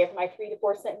I'm going to give my 3 to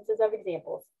 4 sentences of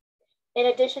examples. In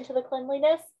addition to the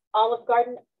cleanliness, Olive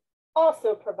Garden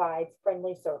also provides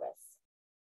friendly service.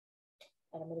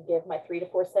 And I'm going to give my 3 to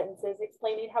 4 sentences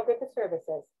explaining how good the service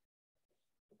is.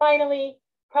 Finally,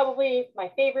 probably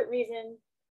my favorite reason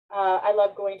I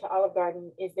love going to Olive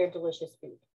Garden is their delicious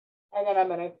food. And then I'm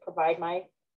going to provide my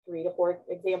 3 to 4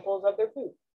 examples of their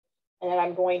food. And then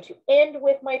I'm going to end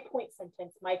with my point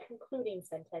sentence, my concluding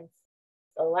sentence.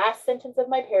 The last sentence of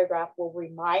my paragraph will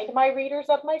remind my readers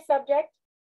of my subject,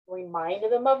 remind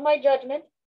them of my judgment,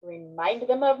 remind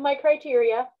them of my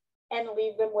criteria, and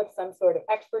leave them with some sort of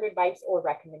expert advice or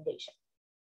recommendation.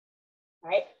 All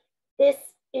right? This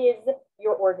is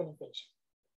your organization.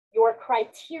 Your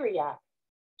criteria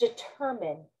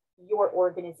determine your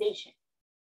organization.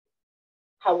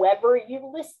 However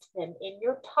you list them in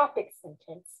your topic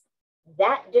sentence,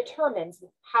 that determines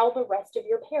how the rest of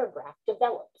your paragraph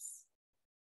develops.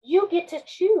 You get to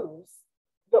choose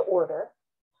the order.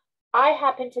 I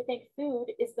happen to think food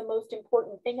is the most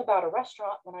important thing about a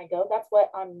restaurant when I go. That's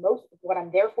what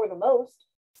I'm there for the most.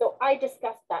 So I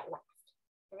discussed that last.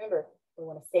 Remember, we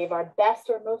want to save our best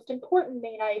or most important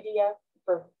main idea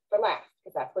for last,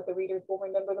 because that's what the readers will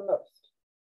remember the most.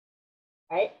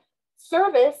 Right?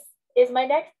 Service is my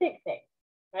next big thing,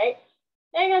 right?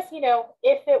 I guess, you know,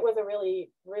 if it was a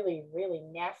really, really, really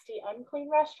nasty, unclean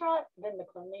restaurant, then the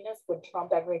cleanliness would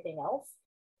trump everything else.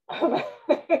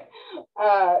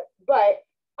 But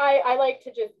I like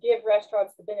to just give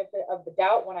restaurants the benefit of the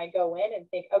doubt when I go in and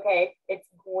think, okay, it's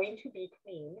going to be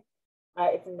clean.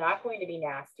 It's not going to be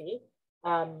nasty.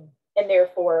 And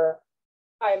therefore,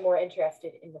 I'm more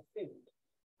interested in the food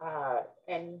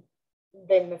and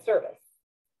then the service,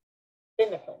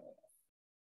 then the cleanliness.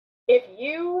 If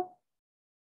you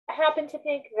happen to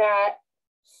think that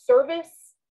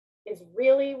service is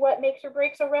really what makes or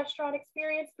breaks a restaurant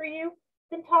experience for you,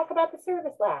 then talk about the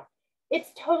service lab.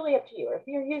 It's totally up to you. If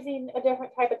you're using a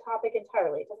different type of topic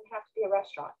entirely, it doesn't have to be a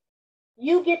restaurant.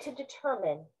 You get to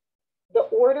determine the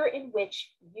order in which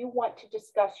you want to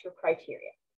discuss your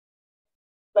criteria.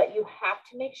 But you have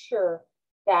to make sure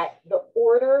that the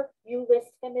order you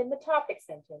list them in the topic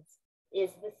sentence is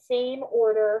the same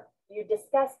order you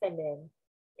discuss them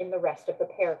in the rest of the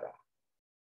paragraph.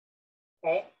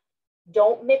 Okay?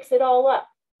 Don't mix it all up.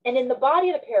 And in the body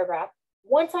of the paragraph,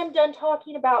 once I'm done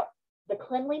talking about the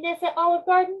cleanliness at Olive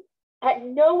Garden, at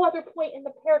no other point in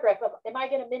the paragraph am I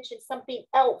going to mention something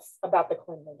else about the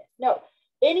cleanliness. No,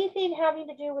 anything having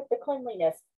to do with the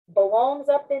cleanliness belongs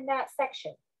up in that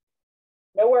section,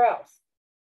 nowhere else,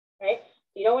 right?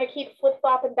 You don't want to keep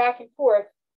flip-flopping back and forth,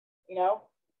 you know.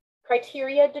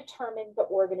 Criteria determine the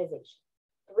organization.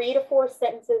 3 to 4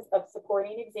 sentences of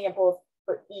supporting examples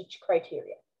for each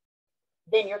criteria.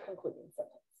 Then your concluding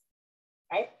sentence,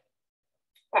 right?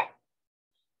 Okay,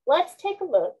 let's take a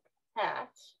look at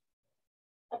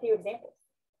a few examples.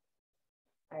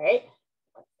 All right,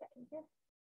 1 second here.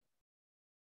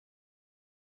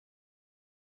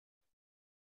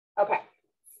 Okay,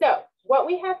 so what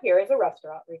we have here is a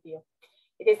restaurant review.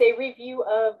 It is a review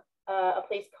of a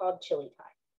place called Chili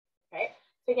Time, right?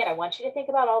 So again, I want you to think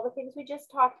about all the things we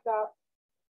just talked about,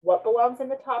 what belongs in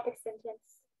the topic sentence,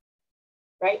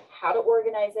 right? How to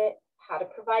organize it, how to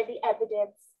provide the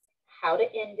evidence, how to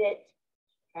end it,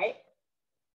 right?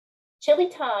 Chili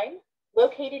Time,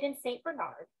 located in St.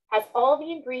 Bernard, has all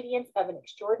the ingredients of an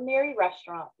extraordinary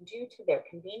restaurant due to their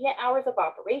convenient hours of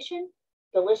operation,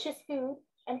 delicious food,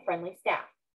 and friendly staff.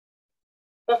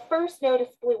 The first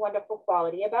noticeably wonderful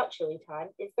quality about Chili Time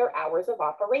is their hours of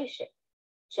operation.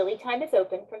 Chili Time is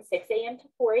open from 6 a.m. to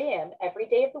 4 a.m. every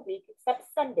day of the week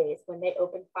except Sundays, when they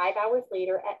open 5 hours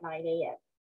later at 9 a.m.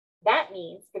 That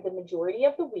means for the majority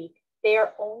of the week, they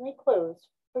are only closed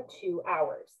for 2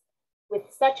 hours. With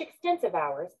such extensive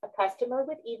hours, a customer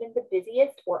with even the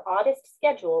busiest or oddest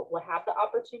schedule will have the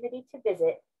opportunity to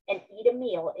visit and eat a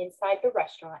meal inside the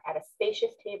restaurant at a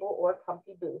spacious table or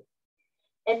comfy booth.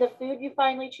 And the food you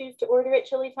finally choose to order at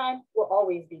Chili Time will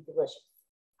always be delicious.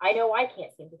 I know I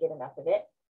can't seem to get enough of it.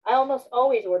 I almost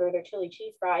always order their chili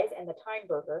cheese fries and the Time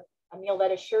Burger, a meal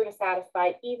that is sure to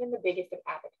satisfy even the biggest of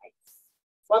appetites.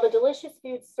 While the delicious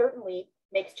food certainly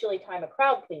makes Chili Time a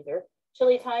crowd pleaser,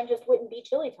 Chili Time just wouldn't be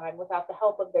Chili Time without the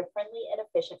help of their friendly and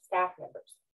efficient staff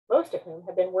members, most of whom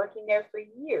have been working there for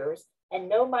years and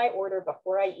know my order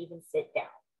before I even sit down.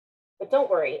 But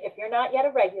don't worry, if you're not yet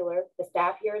a regular, the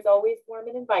staff here is always warm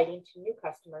and inviting to new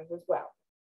customers as well.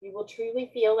 You will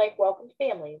truly feel like welcomed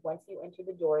family once you enter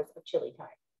the doors of Chili Time.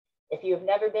 If you have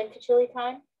never been to Chili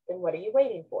Time, then what are you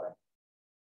waiting for?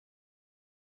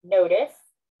 Notice,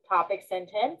 topic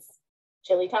sentence,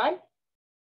 Chili Time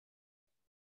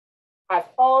has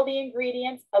all the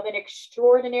ingredients of an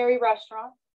extraordinary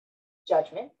restaurant,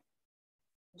 judgment,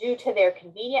 due to their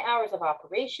convenient hours of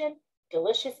operation,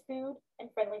 delicious food, and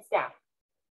friendly staff,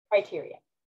 criteria.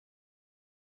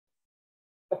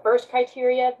 The first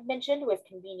criteria mentioned was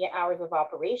convenient hours of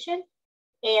operation,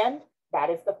 and that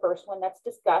is the first one that's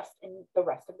discussed in the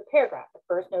rest of the paragraph. The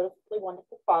first noticeably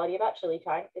wonderful quality about Chili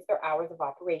Time is their hours of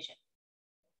operation,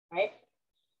 right?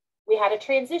 We had a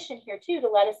transition here too to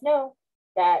let us know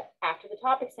that after the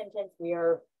topic sentence, we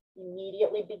are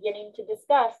immediately beginning to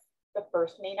discuss the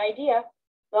first main idea,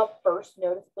 the first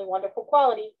noticeably wonderful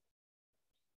quality.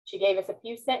 She gave us a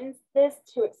few sentences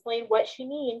to explain what she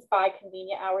means by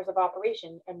convenient hours of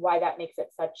operation and why that makes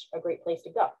it such a great place to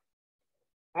go,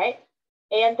 right?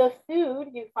 And the food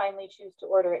you finally choose to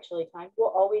order at Chili Time will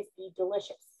always be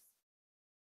delicious.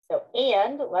 So,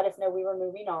 and let us know we were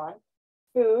moving on.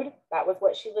 Food, that was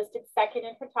what she listed second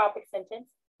in her topic sentence.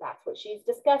 That's what she's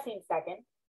discussing second,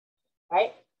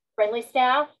 right? Friendly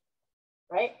staff,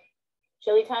 right?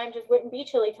 Chili Time just wouldn't be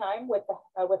Chili Time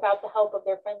without the help of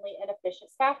their friendly and efficient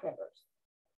staff members.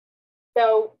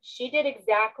 So she did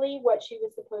exactly what she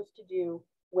was supposed to do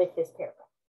with this paragraph.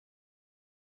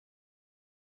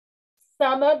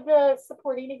 Some of the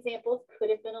supporting examples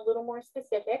could have been a little more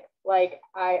specific. Like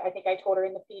I think I told her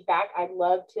in the feedback, I'd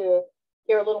love to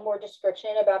hear a little more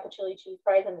description about the chili cheese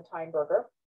fries and the thyme burger.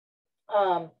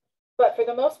 But for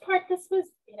the most part, this was,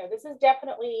 this is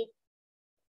definitely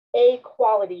a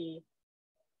quality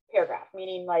paragraph,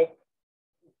 meaning like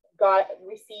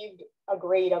received a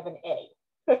grade of an A.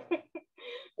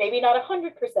 Maybe not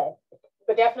 100%,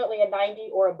 but definitely a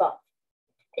 90 or above.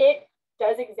 It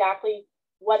does exactly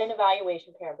what an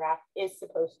evaluation paragraph is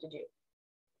supposed to do.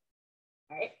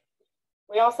 All right.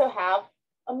 We also have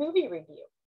a movie review.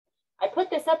 I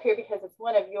put this up here because it's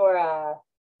one of your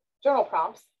journal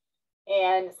prompts,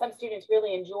 and some students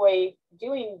really enjoy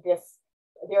doing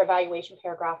their evaluation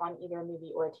paragraph on either a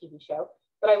movie or a TV show.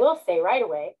 But I will say right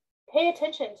away, pay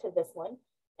attention to this one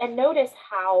and notice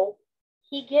how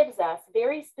he gives us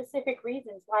very specific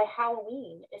reasons why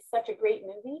Halloween is such a great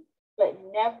movie, but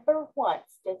never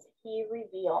once does he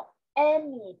reveal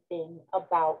anything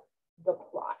about the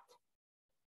plot.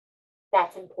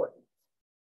 That's important.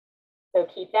 So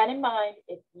keep that in mind.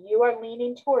 If you are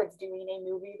leaning towards doing a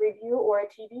movie review or a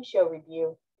TV show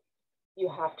review, you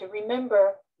have to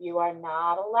remember you are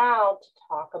not allowed to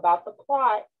talk about the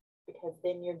plot, because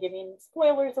then you're giving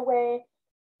spoilers away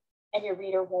and your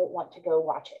reader won't want to go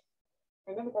watch it.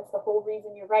 Remember, that's the whole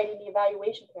reason you're writing the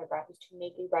evaluation paragraph, is to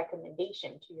make a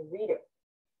recommendation to your reader.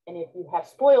 And if you have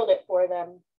spoiled it for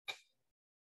them,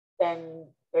 then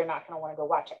they're not going to want to go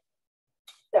watch it.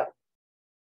 So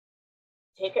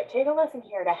take a listen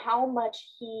here to how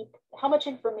much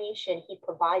information he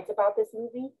provides about this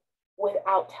movie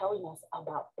without telling us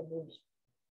about the movie.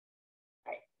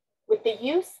 All right. With the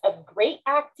use of great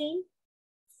acting,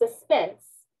 suspense,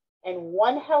 and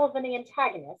one hell of an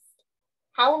antagonist,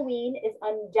 Halloween is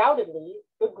undoubtedly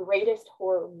the greatest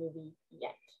horror movie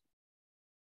yet.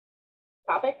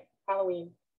 Topic,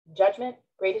 Halloween. Judgment,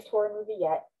 greatest horror movie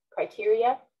yet.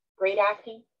 Criteria, great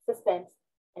acting, suspense,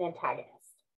 and antagonist.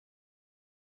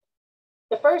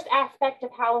 The first aspect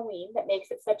of Halloween that makes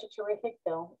it such a terrific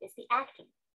film is the acting.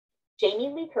 Jamie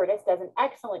Lee Curtis does an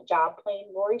excellent job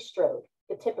playing Laurie Strode,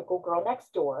 the typical girl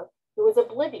next door, who is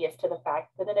oblivious to the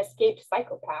fact that an escaped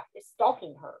psychopath is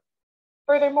stalking her.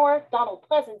 Furthermore, Donald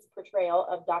Pleasant's portrayal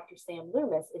of Dr. Sam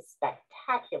Loomis is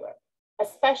spectacular,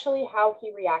 especially how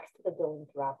he reacts to the villain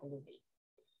throughout the movie.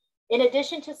 In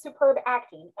addition to superb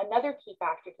acting, another key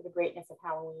factor to the greatness of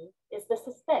Halloween is the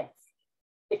suspense.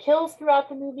 The kills throughout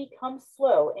the movie come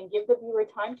slow and give the viewer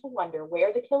time to wonder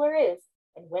where the killer is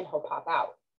and when he'll pop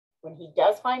out. When he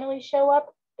does finally show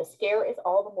up, the scare is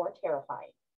all the more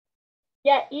terrifying.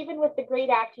 Yet, even with the great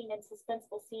acting and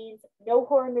suspenseful scenes, no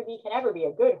horror movie can ever be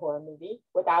a good horror movie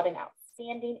without an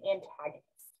outstanding antagonist.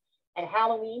 And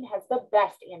Halloween has the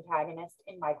best antagonist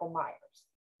in Michael Myers.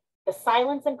 The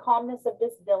silence and calmness of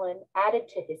this villain added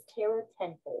to his terror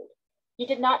tenfold. He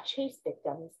did not chase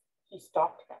victims, he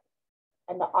stalked them.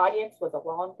 And the audience was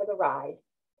along for the ride.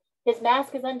 His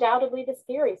mask is undoubtedly the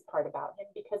scariest part about him,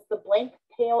 because the blank,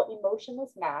 pale,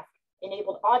 emotionless mask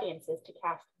enabled audiences to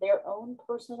cast their own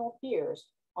personal fears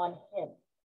on him.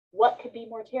 What could be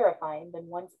more terrifying than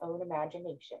one's own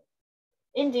imagination?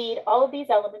 Indeed, all of these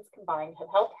elements combined have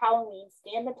helped Halloween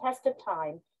stand the test of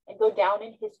time and go down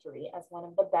in history as one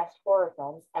of the best horror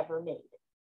films ever made.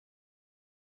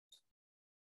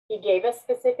 He gave us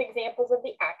specific examples of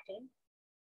the acting.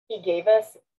 He gave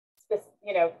us,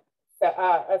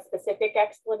 a specific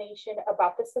explanation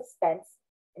about the suspense,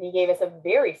 and he gave us a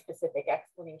very specific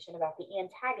explanation about the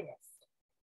antagonist,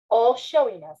 all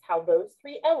showing us how those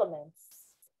three elements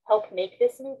help make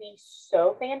this movie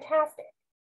so fantastic.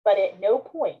 But at no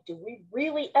point do we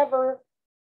really ever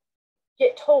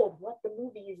get told what the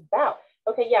movie is about.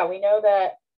 Okay, yeah, we know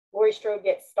that Laurie Strode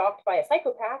gets stalked by a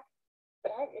psychopath,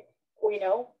 but we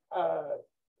don't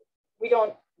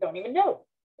even know.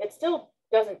 It still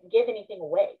doesn't give anything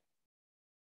away.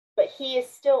 But he is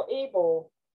still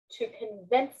able to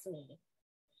convince me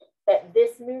that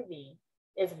this movie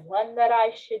is one that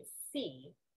I should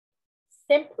see,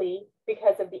 simply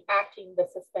because of the acting, the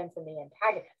suspense, and the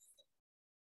antagonist.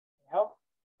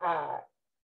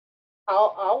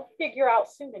 I'll figure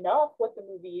out soon enough what the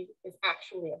movie is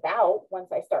actually about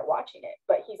once I start watching it.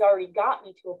 But he's already got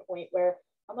me to a point where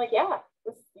I'm like, yeah,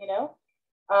 this,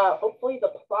 hopefully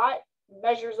the plot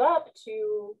measures up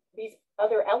to these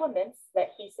other elements that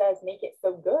he says make it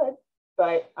so good.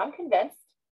 But I'm convinced,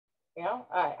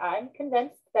 I'm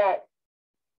convinced that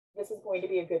this is going to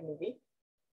be a good movie.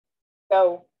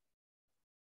 So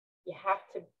you have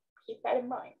to keep that in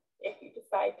mind. If you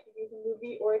decide to use a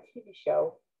movie or a TV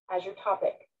show as your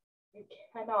topic, you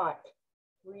cannot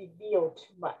reveal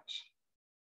too much,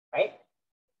 right?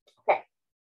 Okay.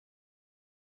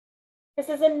 This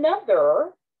is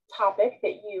another topic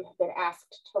that you have been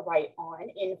asked to write on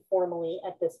informally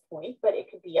at this point, but it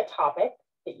could be a topic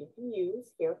that you can use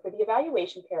here for the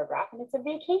evaluation paragraph, and it's a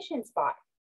vacation spot.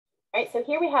 All right, so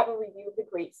here we have a review of the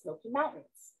Great Smoky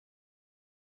Mountains.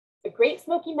 The Great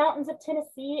Smoky Mountains of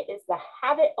Tennessee is the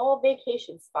have-it-all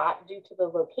vacation spot due to the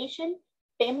location,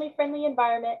 family-friendly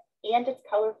environment, and its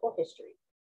colorful history.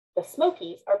 The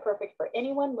Smokies are perfect for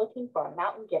anyone looking for a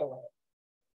mountain getaway.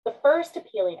 The first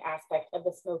appealing aspect of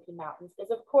the Smoky Mountains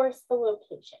is, of course, the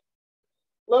location.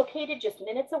 Located just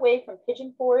minutes away from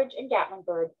Pigeon Forge and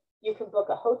Gatlinburg, you can book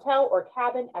a hotel or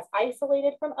cabin as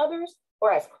isolated from others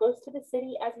or as close to the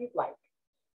city as you'd like.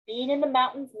 Being in the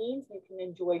mountains means you can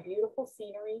enjoy beautiful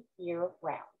scenery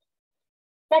year-round.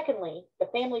 Secondly, the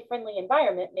family-friendly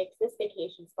environment makes this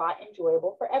vacation spot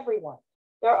enjoyable for everyone.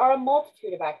 There are a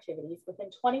multitude of activities within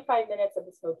 25 minutes of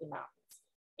the Smoky Mountains.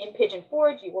 In Pigeon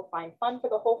Forge, you will find fun for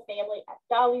the whole family at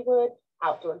Dollywood,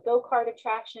 outdoor go-kart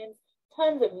attractions,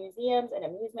 tons of museums and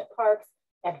amusement parks,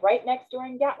 and right next door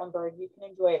in Gatlinburg, you can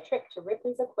enjoy a trip to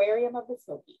Ripley's Aquarium of the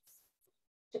Smokies.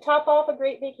 To top off a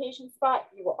great vacation spot,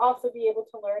 you will also be able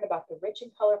to learn about the rich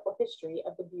and colorful history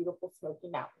of the beautiful Smoky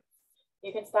Mountains.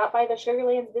 You can stop by the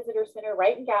Sugarlands Visitor Center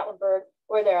right in Gatlinburg,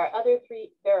 or there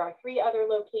are three other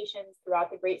locations throughout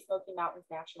the Great Smoky Mountains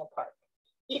National Park.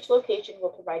 Each location will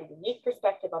provide a unique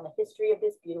perspective on the history of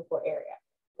this beautiful area.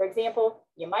 For example,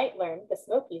 you might learn the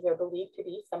Smokies are believed to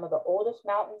be some of the oldest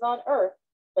mountains on Earth,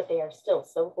 but they are still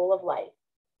so full of life.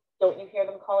 Don't you hear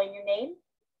them calling your name?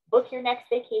 Book your next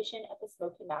vacation at the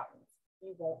Smoky Mountains.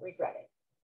 You won't regret it.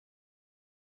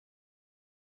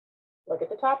 Look at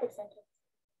the topic sentence.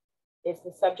 Is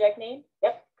the subject name?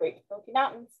 Yep, Great Smoky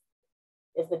Mountains.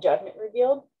 Is the judgment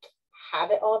revealed?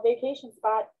 Have it all vacation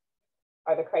spot.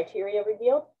 Are the criteria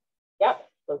revealed? Yep,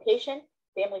 location,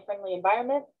 family-friendly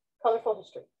environment, colorful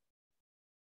history.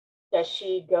 Does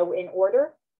she go in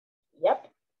order? Yep.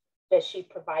 Does she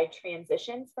provide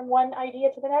transitions from one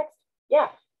idea to the next? Yeah.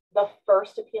 The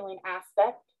first appealing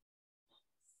aspect.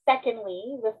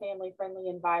 Secondly, the family-friendly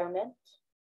environment,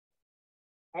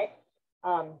 right?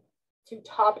 To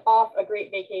top off a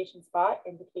great vacation spot,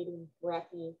 indicating we're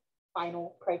at the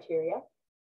final criteria.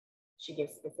 She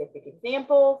gives specific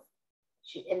examples.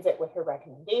 She ends it with her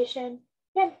recommendation.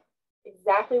 Again,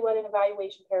 exactly what an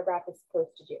evaluation paragraph is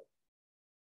supposed to do.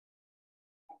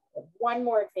 One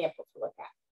more example to look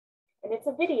at, and it's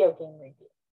a video game review,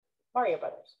 Mario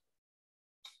Brothers.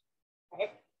 Right?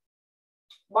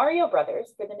 Mario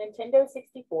Brothers for the Nintendo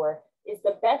 64 is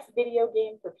the best video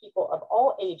game for people of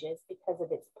all ages because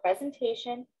of its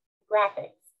presentation,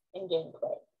 graphics, and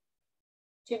gameplay.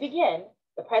 To begin,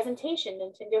 the presentation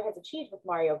Nintendo has achieved with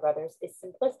Mario Brothers is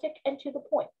simplistic and to the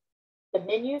point. The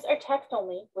menus are text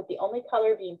only, with the only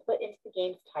color being put into the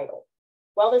game's title.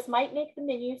 While this might make the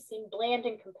menus seem bland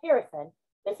in comparison,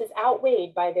 this is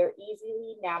outweighed by their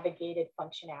easily navigated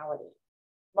functionality.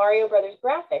 Mario Brothers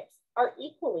graphics are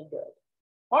equally good.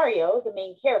 Mario, the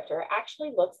main character,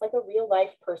 actually looks like a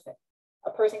real-life person.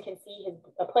 A player can see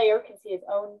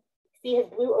his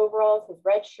blue overalls, his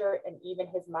red shirt, and even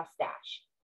his mustache.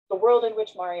 The world in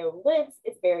which Mario lives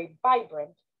is very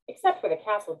vibrant, except for the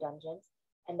castle dungeons,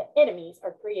 and the enemies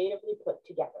are creatively put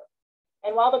together.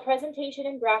 And while the presentation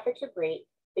and graphics are great,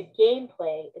 the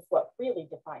gameplay is what really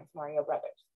defines Mario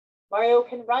Brothers. Mario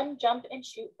can run, jump, and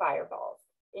shoot fireballs.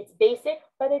 It's basic,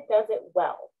 but it does it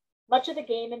well. Much of the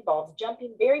game involves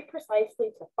jumping very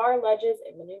precisely to far ledges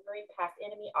and maneuvering past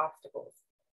enemy obstacles.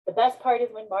 The best part is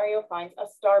when Mario finds a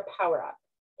star power-up.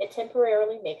 It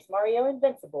temporarily makes Mario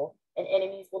invincible, and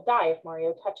enemies will die if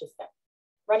Mario touches them.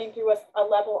 Running through a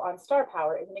level on star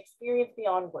power is an experience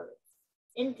beyond words.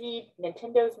 Indeed,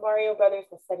 Nintendo's Mario Brothers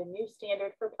has set a new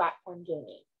standard for platform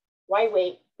gaming. Why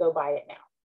wait? Go buy it now.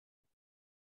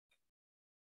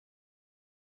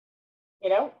 You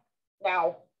know,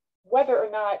 now, whether or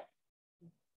not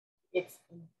it's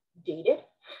dated,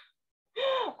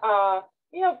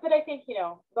 but I think,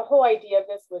 the whole idea of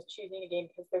this was choosing a game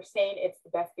because they're saying it's the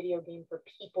best video game for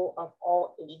people of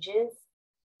all ages.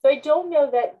 So I don't know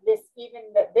that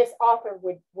this author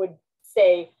would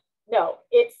say, no,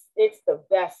 it's the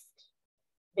best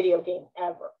video game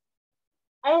ever.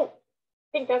 I don't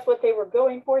think that's what they were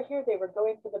going for here. They were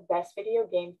going for the best video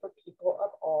game for people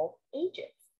of all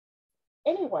ages.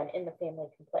 Anyone in the family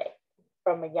can play,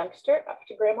 from a youngster up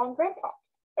to grandma and grandpa,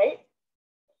 right?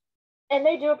 And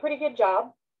they do a pretty good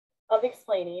job of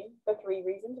explaining the 3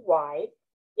 reasons why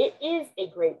it is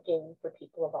a great game for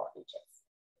people of all ages.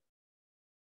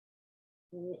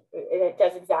 It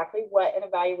does exactly what an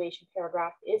evaluation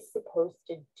paragraph is supposed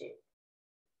to do.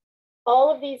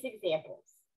 All of these examples,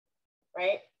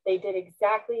 right? They did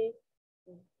exactly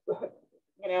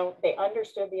You know, they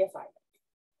understood the assignment.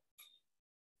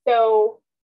 So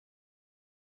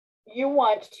you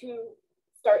want to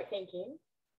start thinking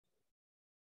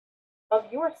of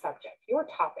your subject, your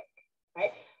topic,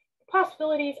 right?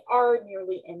 Possibilities are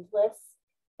nearly endless,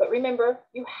 but remember,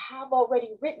 you have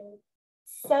already written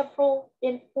several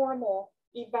informal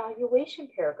evaluation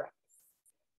paragraphs.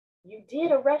 You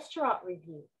did a restaurant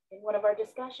review in one of our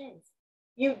discussions.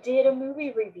 You did a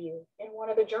movie review in one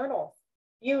of the journals.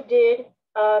 You did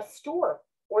a store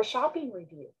or shopping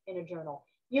review in a journal.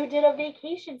 You did a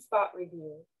vacation spot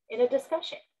review in a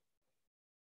discussion.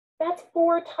 That's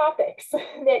 4 topics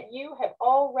that you have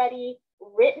already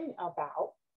written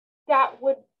about that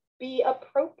would be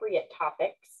appropriate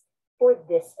topics for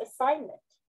this assignment.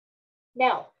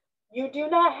 Now, you do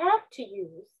not have to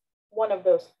use one of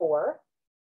those 4.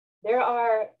 There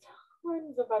are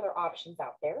tons of other options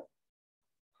out there.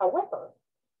 However,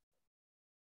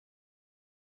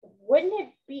 wouldn't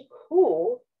it be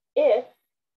cool if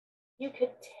you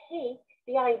could take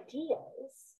the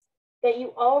ideas that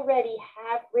you already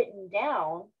have written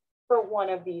down for one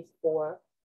of these 4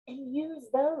 and use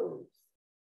those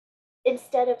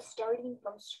instead of starting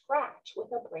from scratch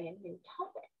with a brand new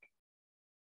topic?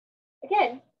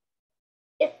 Again,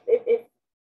 if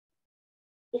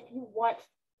you want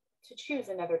to choose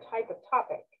another type of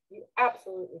topic, you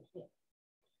absolutely can.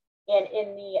 And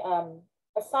in the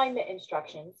assignment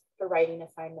instructions for writing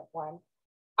assignment 1,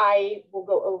 I will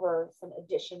go over some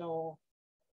additional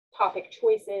topic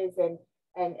choices and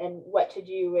what to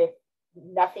do if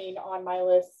nothing on my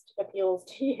list appeals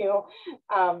to you.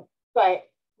 But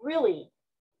really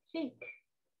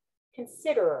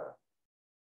consider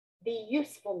the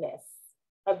usefulness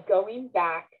of going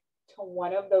back to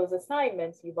one of those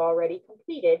assignments you've already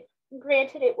completed.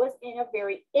 Granted, it was in a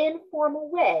very informal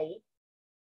way,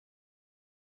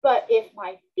 but if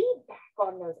my feedback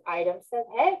on those items says,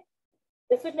 hey,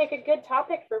 this would make a good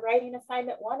topic for writing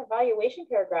assignment 1 evaluation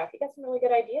paragraph. You got some really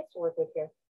good ideas to work with here.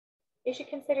 You should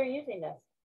consider using this.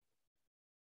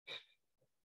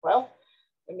 Well,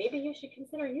 maybe you should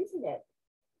consider using it.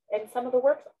 And some of the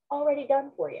work's already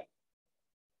done for you,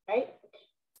 right?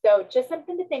 So just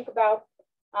something to think about.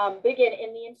 But again,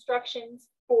 in the instructions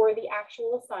for the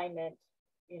actual assignment,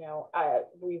 you know,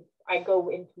 I go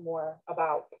into more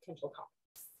about potential topics.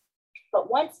 But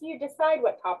once you decide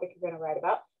what topic you're going to write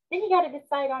about, then you got to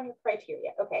decide on your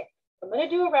criteria. Okay, I'm going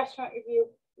to do a restaurant review.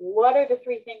 What are the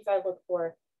 3 things I look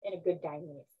for in a good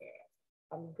dining experience?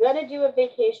 I'm going to do a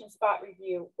vacation spot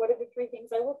review. What are the 3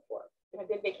 things I look for in a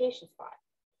good vacation spot?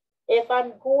 If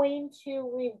I'm going to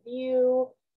review,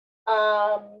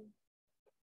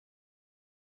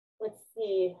 let's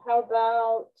see, how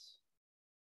about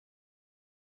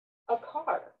a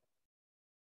car?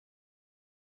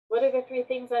 What are the 3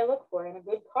 things I look for in a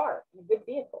good car, in a good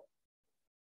vehicle?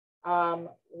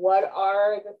 What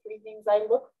are the 3 things I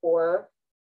look for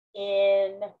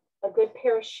in a good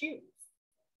pair of shoes?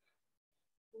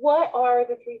 What are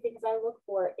the 3 things I look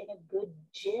for in a good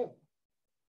gym,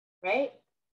 right?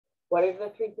 What are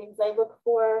the 3 things I look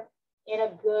for in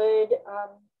a good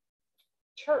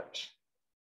church?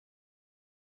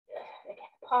 Again,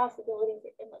 possibilities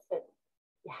are endless, but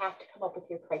you have to come up with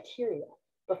your criteria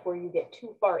before you get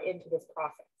too far into this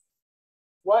process.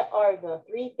 What are the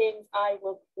 3 things I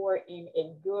look for in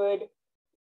a good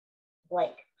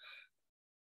blank?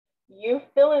 You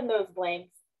fill in those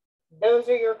blanks. Those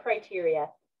are your criteria.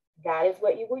 That is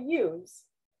what you will use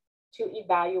to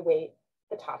evaluate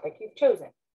the topic you've chosen.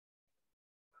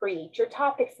 Create your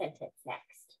topic sentence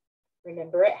next.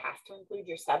 Remember, it has to include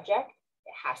your subject,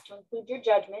 it has to include your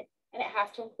judgment, and it has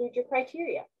to include your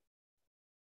criteria.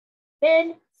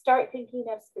 Then start thinking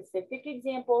of specific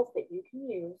examples that you can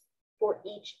use for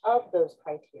each of those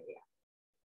criteria,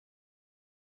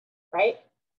 right?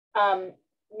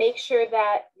 Make sure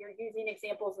that you're using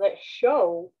examples that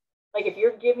show, like if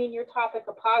you're giving your topic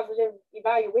a positive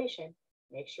evaluation,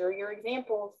 make sure your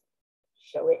examples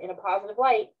show it in a positive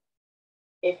light.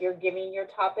 If you're giving your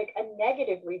topic a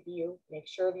negative review, make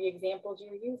sure the examples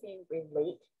you're using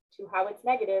relate to how it's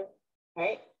negative,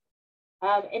 right?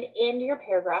 And end your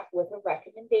paragraph with a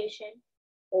recommendation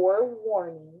or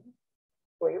warning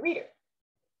for your reader.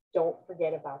 Don't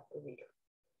forget about the reader,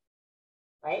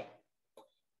 right?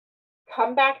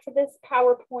 Come back to this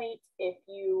PowerPoint if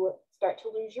you start to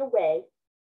lose your way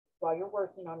while you're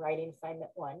working on writing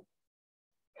assignment 1.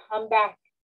 Come back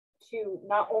to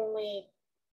not only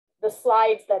the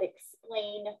slides that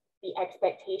explain the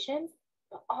expectations,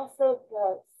 but also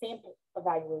the sample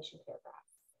evaluation paragraph.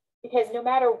 Because no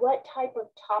matter what type of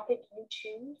topic you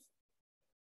choose,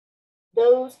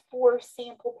 those 4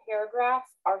 sample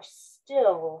paragraphs are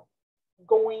still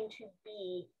going to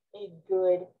be a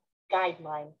good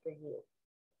guideline for you.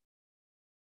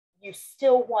 You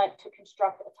still want to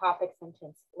construct a topic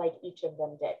sentence like each of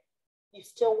them did. You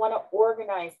still want to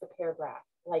organize the paragraph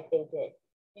like they did.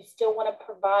 You still want to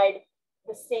provide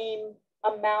the same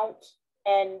amount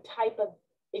and type of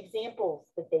examples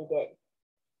that they did.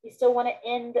 You still want to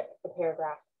end the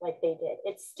paragraph like they did.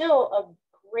 It's still a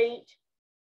great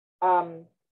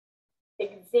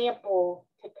example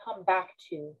to come back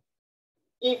to,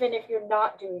 even if you're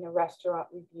not doing a restaurant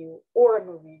review or a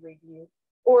movie review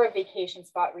or a vacation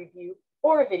spot review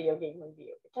or a video game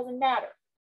review. It doesn't matter.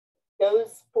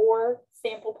 Those 4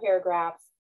 sample paragraphs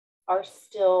are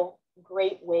still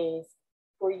great ways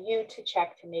for you to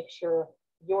check to make sure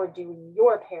you're doing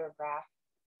your paragraph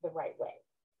the right way.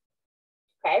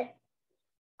 Okay.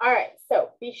 All right.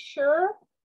 So be sure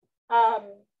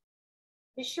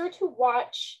to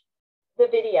watch the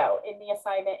video in the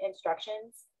assignment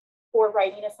instructions for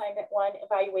writing assignment 1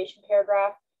 evaluation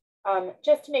paragraph,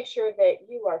 just to make sure that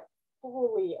you are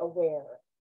fully aware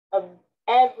of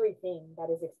everything that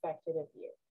is expected of you.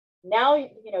 Now,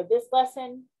 you know, this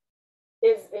lesson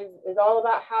is all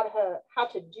about how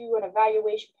to do an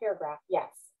evaluation paragraph,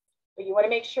 yes. But you want to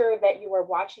make sure that you are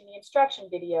watching the instruction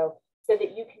video so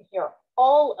that you can hear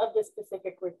all of the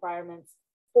specific requirements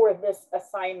for this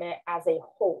assignment as a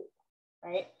whole,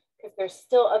 right? Because there's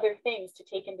still other things to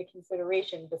take into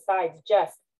consideration besides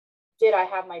just, did I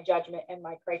have my judgment and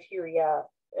my criteria?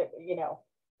 You know,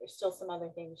 there's still some other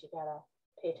things you gotta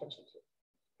pay attention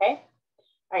to, okay?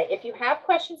 All right, if you have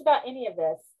questions about any of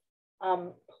this,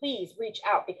 please reach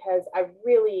out, because I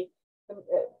really,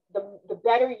 the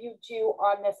better you do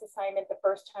on this assignment the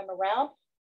first time around,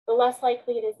 the less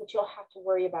likely it is that you'll have to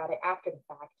worry about it after the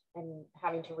fact and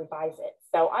having to revise it.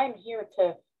 So I'm here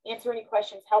to answer any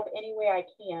questions, help any way I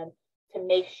can to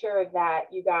make sure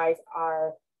that you guys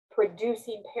are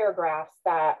producing paragraphs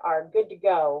that are good to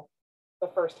go the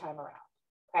first time around,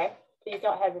 okay? Please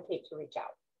don't hesitate to reach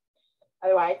out.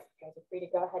 Otherwise, you guys are free to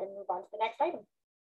go ahead and move on to the next item.